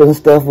 other people and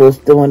stuff was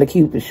doing the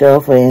Cupid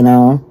Shuffle, and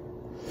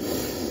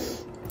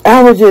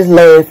I was just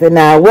laughing.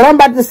 Now, what I'm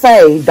about to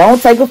say,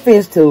 don't take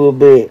offense to it,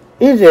 but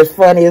it's just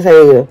funny as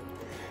hell.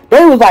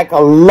 They was like a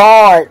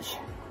large,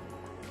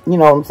 you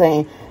know what I'm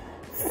saying,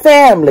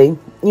 family,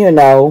 you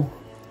know,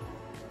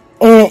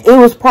 and it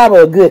was probably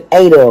a good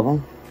 8 of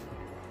them.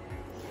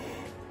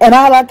 And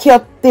all I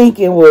kept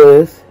thinking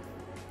was,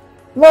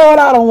 Lord,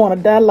 I don't want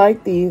to die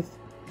like this.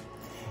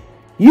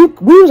 We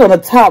was on the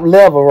top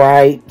level,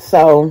 right?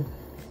 So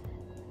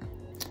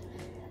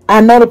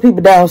I know the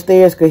people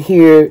downstairs could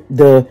hear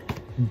the,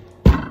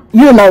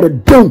 you know, the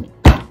doom,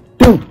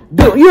 doom,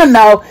 doom, you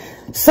know.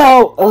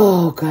 So,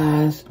 oh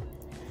gosh,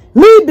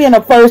 me being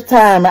the first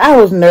time, I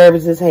was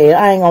nervous as hell.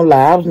 I ain't gonna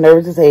lie, I was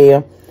nervous as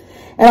hell.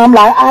 And I'm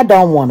like, I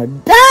don't want to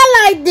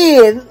die like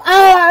this.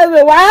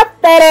 Oh, my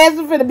fat ass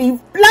is finna be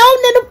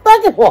floating in the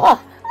fucking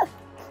water.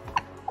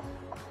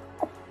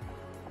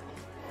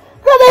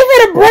 Cause they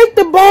finna break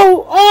the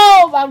boat.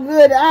 Oh my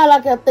goodness. All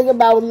I kept thinking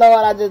about was,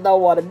 Lord, I just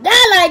don't want to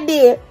die like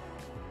this.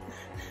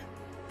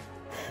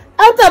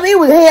 I'm telling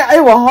you,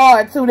 it was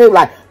hard too. They were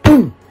like,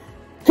 boom,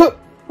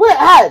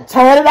 I had to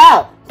turn it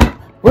out.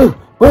 Woo,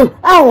 woo.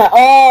 I was like,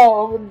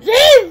 oh,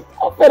 jeez.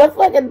 I'm finna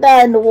fucking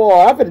die in the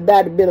water. I'm finna die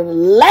in the middle of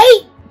the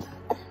lake.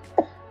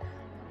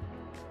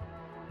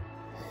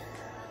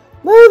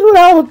 That's what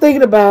I was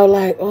thinking about.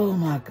 Like, oh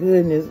my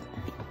goodness.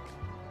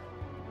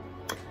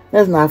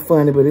 That's not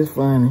funny, but it's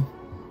funny.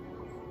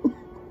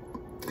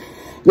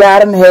 Y'all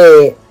done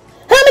had.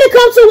 How many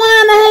cups of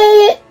wine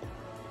I had?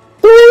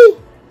 3?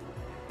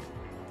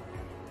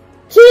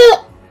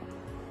 Chill.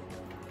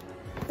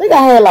 I think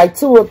I had like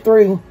 2 or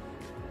 3.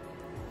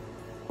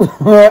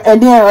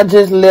 And then I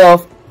just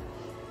left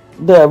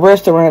the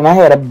restaurant. I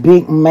had a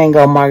big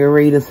mango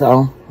margarita,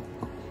 so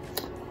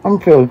I'm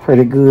feeling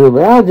pretty good.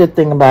 But I was just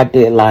thinking about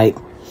that, like,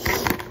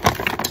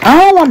 I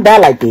don't want to die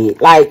like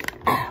that. Like,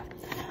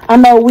 I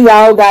know we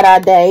all got our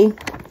day,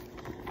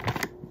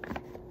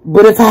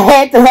 but if I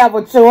had to have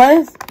a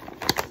choice,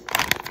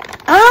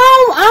 I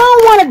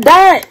don't want to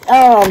die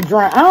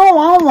drown. I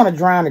don't want to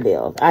drown to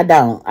death. I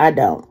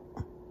don't.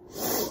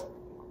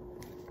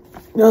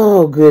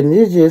 Oh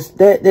goodness, it's just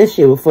that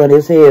shit was funny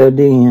as hell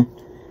then.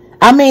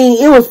 I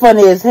mean, it was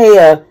funny as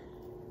hell.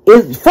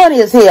 It's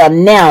funny as hell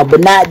now,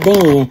 but not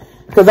then,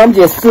 because I'm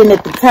just sitting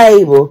at the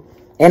table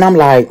and I'm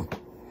like,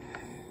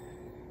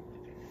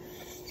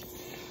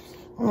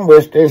 I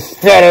wish this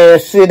fat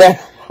ass shit down.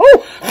 I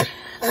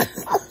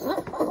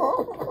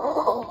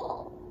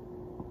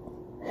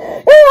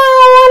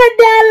don't want to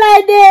die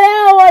like that. I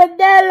don't want to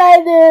die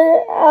like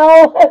that. I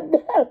don't want to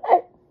die like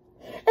that.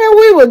 And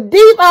we were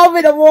deep off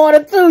in the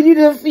water too. You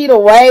just see the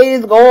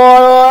waves going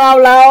on.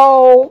 I'm like,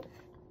 oh,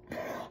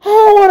 I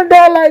don't want to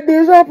die like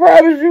this. I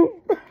promise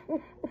you.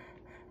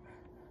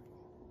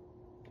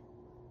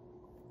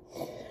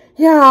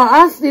 Yeah,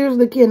 I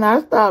seriously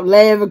cannot stop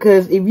laughing,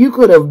 because if you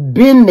could have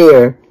been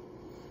there,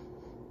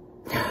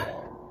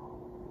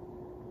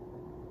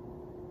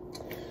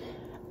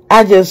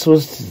 I just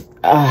was,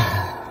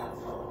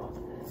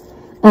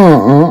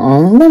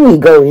 let me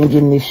go and get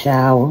in this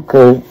shower,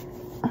 because,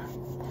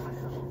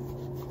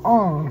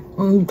 oh,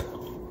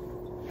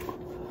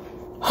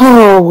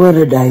 what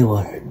a day,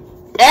 what a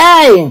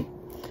day.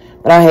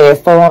 But I had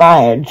fun,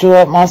 I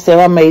enjoyed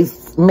myself, I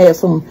met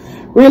some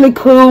really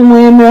cool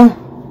women.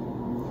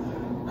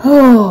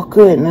 Oh,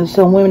 goodness,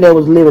 some women that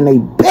was living their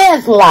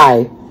best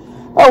life.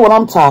 Oh, what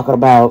I'm talking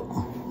about.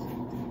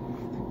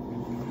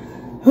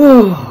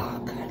 Oh,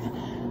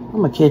 I'm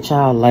going to catch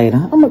y'all later.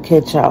 I'm going to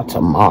catch y'all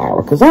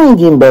tomorrow, because I ain't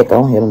getting back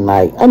on here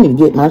tonight. I need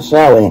to get my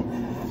shower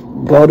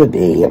and go to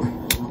bed.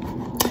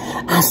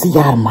 I'll see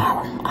y'all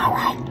tomorrow. All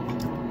right.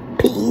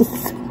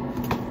 Peace.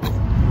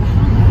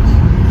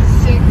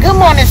 Good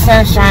morning,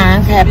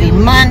 sunshine. Happy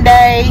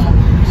Monday.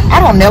 I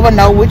don't never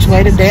know which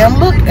way to damn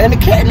look in the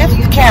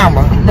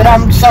camera, but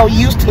I'm so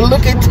used to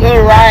looking to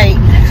the right.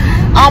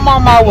 I'm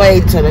on my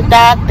way to the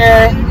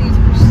doctor.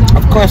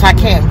 Of course, I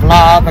can't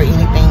vlog or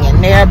anything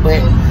in there,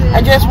 but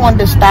I just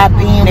wanted to stop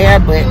in there.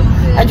 But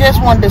I just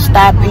wanted to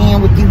stop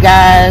in with you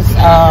guys.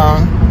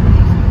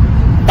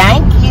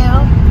 Thank you.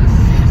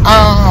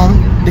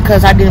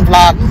 Because I didn't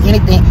vlog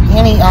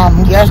any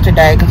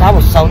yesterday, because I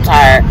was so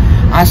tired.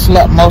 I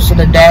slept most of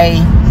the day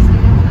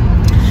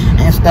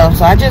and stuff,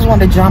 so I just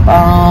want to jump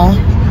on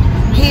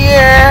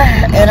here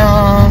and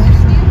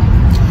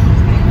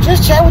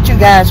just chat with you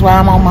guys while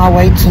I'm on my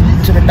way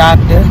to the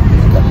doctor.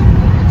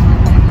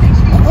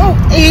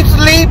 He's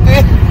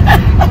sleeping.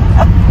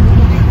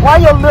 Why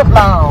your lip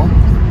long?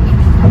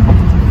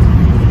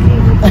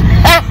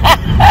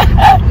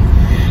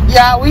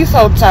 Y'all, we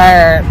so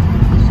tired.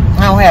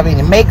 I don't have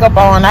any makeup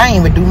on. I ain't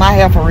even do my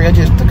hair for real.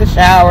 Just took a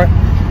shower,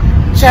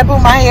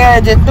 shampooed my hair,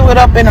 and just threw it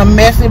up in a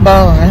messy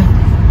bun.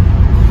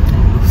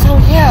 So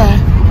yeah,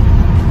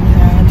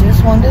 I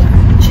just wanted to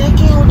check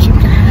in with you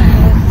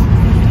guys.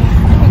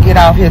 Let me get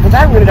off here because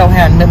I really don't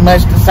have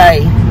much to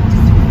say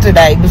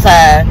today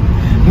besides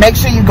make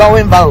sure you go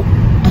and vote.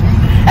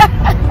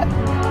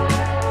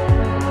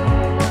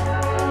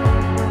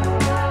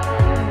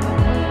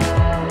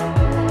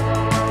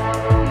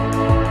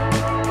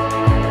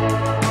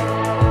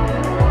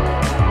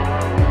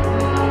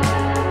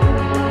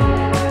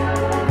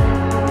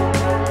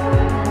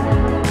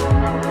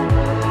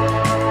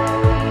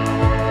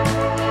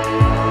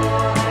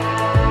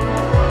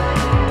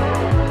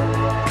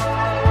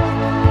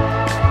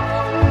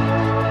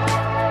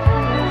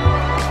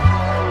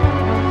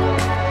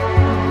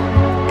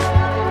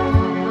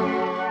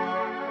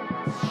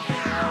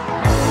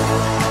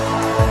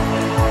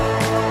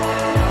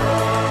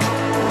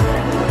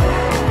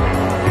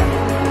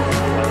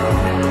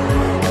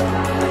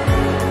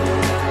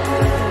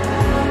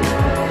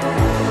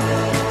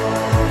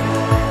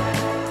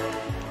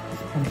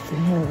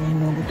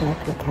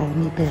 Called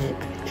me back.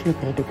 Chip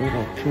had to go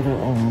back to the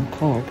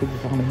car because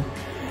it's only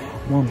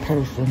one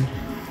person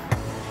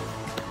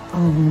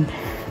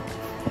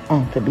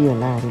to be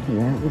allowed in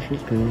here, which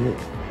is good.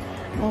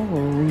 No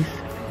worries.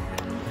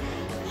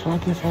 So I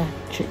guess I'll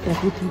check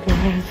back with you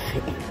guys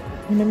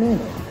in a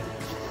minute.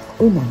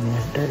 Oh, my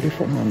nails dirty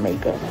from my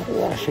makeup. I'll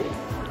wash it.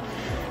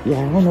 Yeah,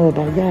 I don't know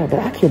about y'all, but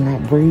I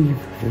cannot breathe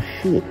for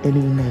shit in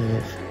these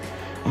masks.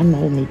 I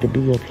know I need to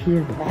be up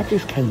here, but I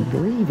just can't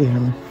breathe in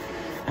them.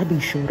 I be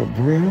short of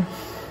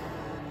breath.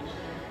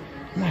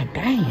 My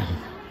damn.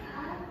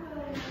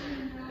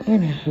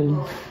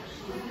 Anywho.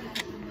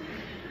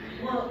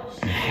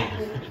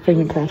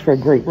 Fingers crossed for a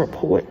great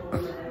report.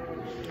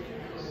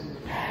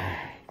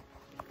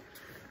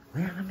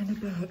 Well, I'm in the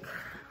back.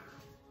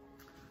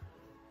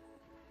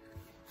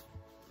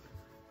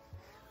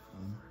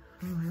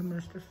 I don't have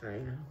much to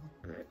say,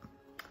 but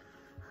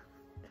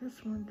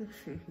just wanted to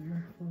sit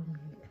here for a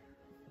minute.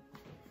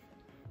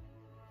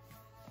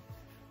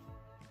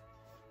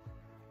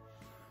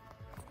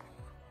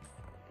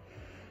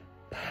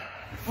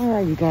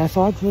 Alright, you guys,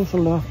 so I just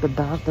left the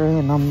doctor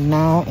and I'm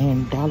now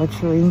in Dollar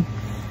Tree.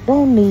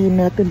 Don't need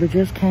nothing, but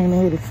just came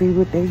in here to see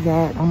what they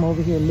got. I'm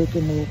over here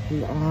looking at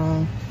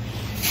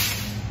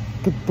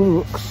the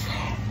books.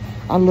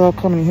 I love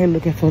coming in here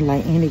looking for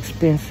like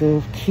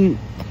inexpensive, cute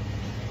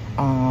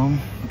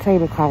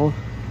tablecloth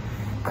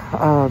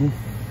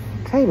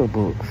table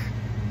books.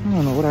 I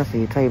don't know what I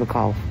said,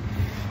 tablecloth.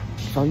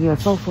 So yeah,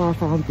 so far I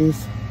found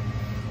this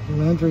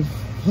laundry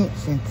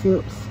hints and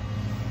tips.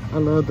 I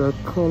love the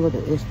color,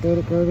 the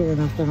aesthetic of it,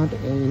 and I found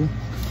a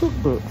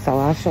cookbook. So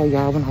I'll show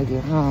y'all when I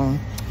get home.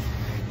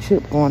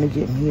 Chip going to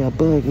get me a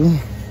buggy.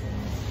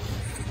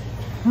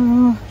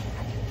 I'm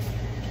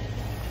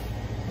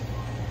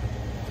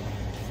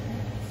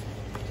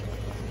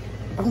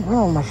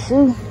wearing my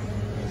shoe.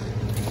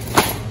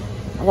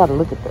 I gotta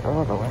look at the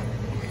other one.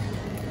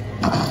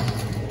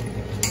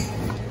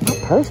 My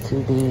purse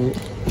too big.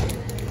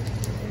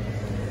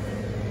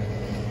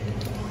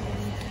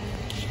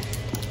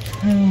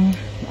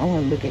 I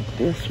want to look at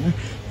this one.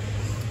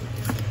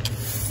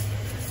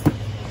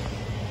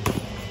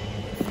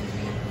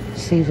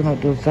 Seasonal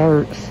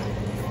desserts.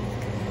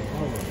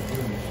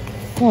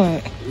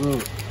 What?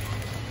 Look.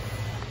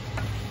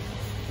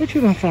 What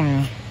you gonna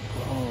find?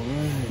 Oh,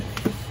 man.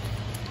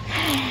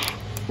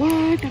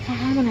 What? The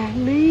Muhammad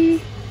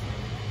Ali?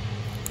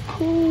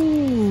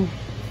 Cool.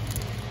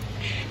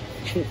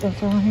 Shit, I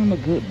found him a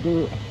good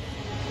book.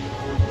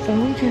 So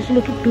we just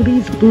looking through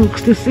these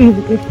books to see if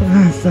we can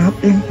find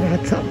something. I'll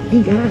talk to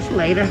you guys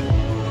later.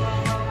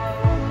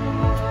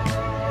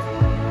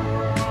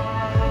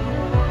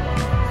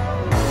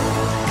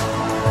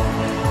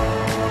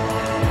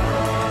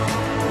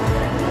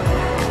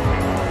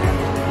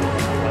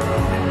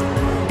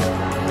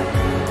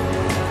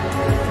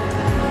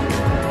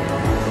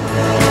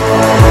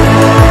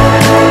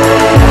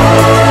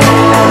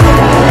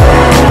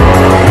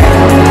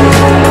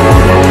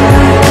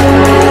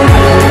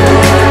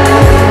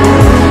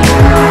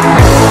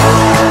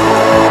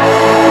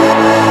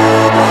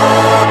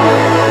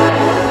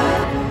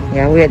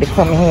 We had to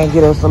come in here and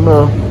get us a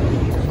little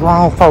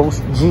grown folks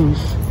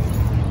juice.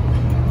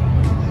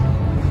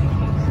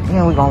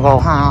 Then we're gonna go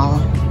home.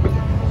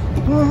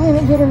 Go ahead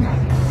and get her.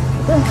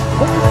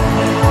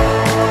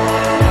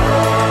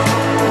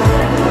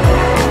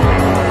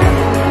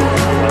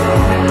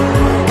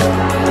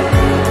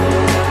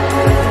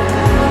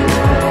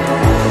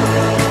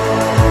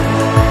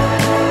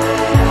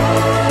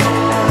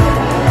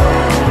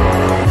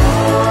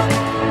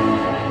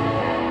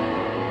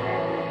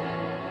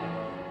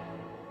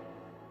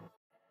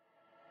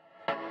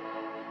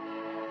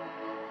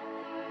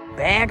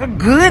 Bag of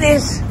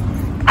goodies.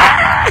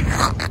 Ah!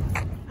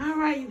 All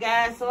right, you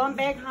guys, so I'm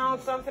back home,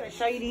 so I'm gonna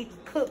show you these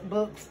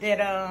cookbooks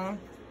that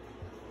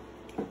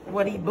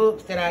these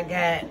books that I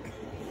got.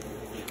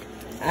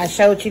 I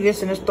showed you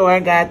this in the store.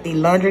 I got the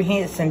laundry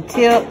hints and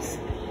tips.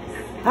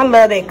 I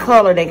love that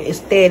color, that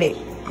aesthetic.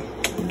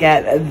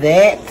 Got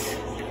that.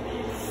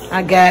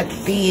 I got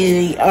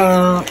the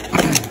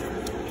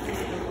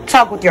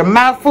Talk With Your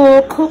Mouth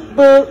Full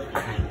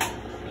cookbook.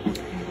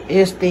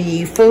 It's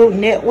the Food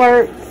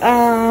Network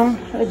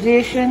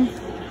edition.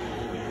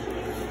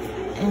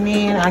 And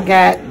then I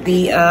got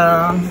the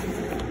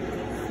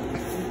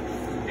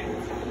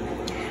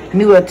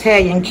New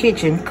Italian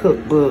Kitchen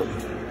cookbook.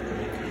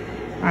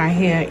 Right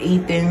here,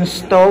 Ethan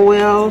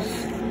Stowell's.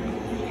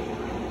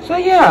 So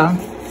yeah.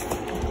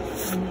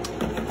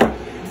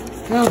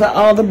 Those are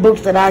all the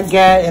books that I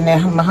got in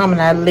that Muhammad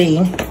Ali.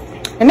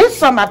 And this is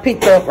something I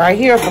picked up right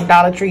here from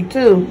Dollar Tree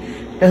too.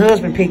 The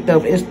husband picked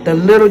up. It's the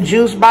little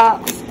juice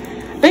box.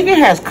 I think it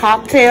has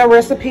cocktail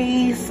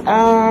recipes.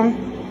 No,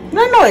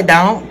 it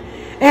don't.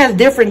 It has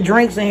different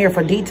drinks in here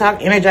for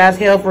detox, energized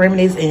health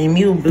remedies, and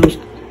immune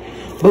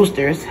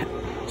boosters.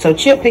 So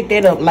Chip picked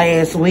that up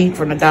last week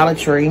from the Dollar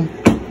Tree.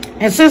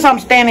 And since I'm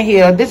standing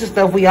here, this is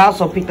stuff we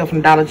also picked up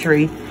from Dollar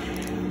Tree.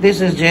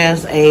 This is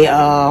just a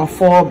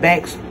foil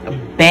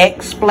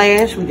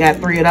backsplash. We got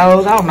 3 of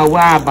those. I don't know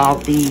why I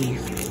bought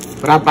these,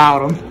 but I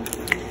bought them.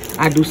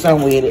 I do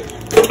something with it.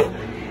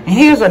 And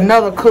here's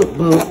another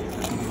cookbook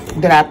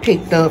that I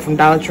picked up from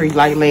Dollar Tree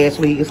like last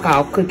week. It's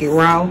called Cook It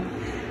Raw.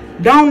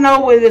 Don't know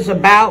what it's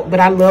about,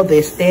 but I love the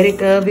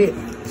aesthetic of it.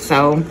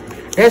 So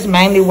that's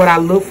mainly what I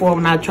look for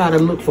when I try to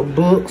look for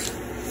books.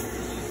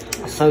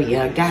 So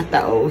yeah, I got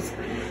those.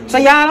 So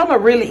y'all, I'm gonna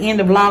really end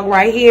the vlog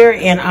right here,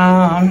 and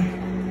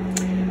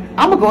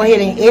I'm gonna go ahead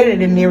and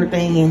edit it and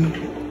everything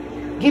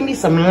and give me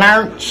some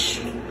lunch.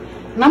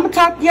 And I'm gonna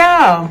talk to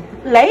y'all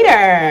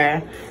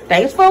later.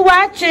 Thanks for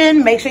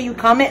watching. Make sure you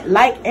comment,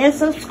 like, and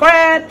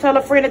subscribe. Tell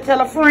a friend to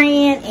tell a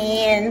friend.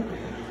 And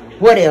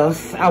what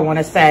else I want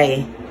to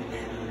say?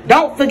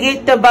 Don't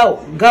forget to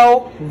vote.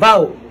 Go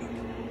vote.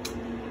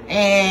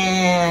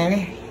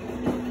 And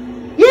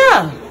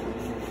yeah.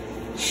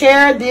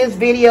 Share this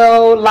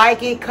video.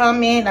 Like it.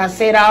 Comment. I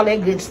said all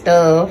that good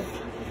stuff.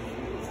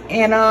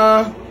 And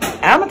I'm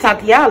going to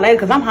talk to y'all later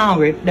because I'm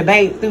hungry. The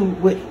babe through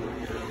with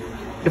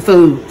the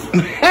food.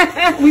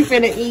 We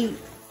finna eat.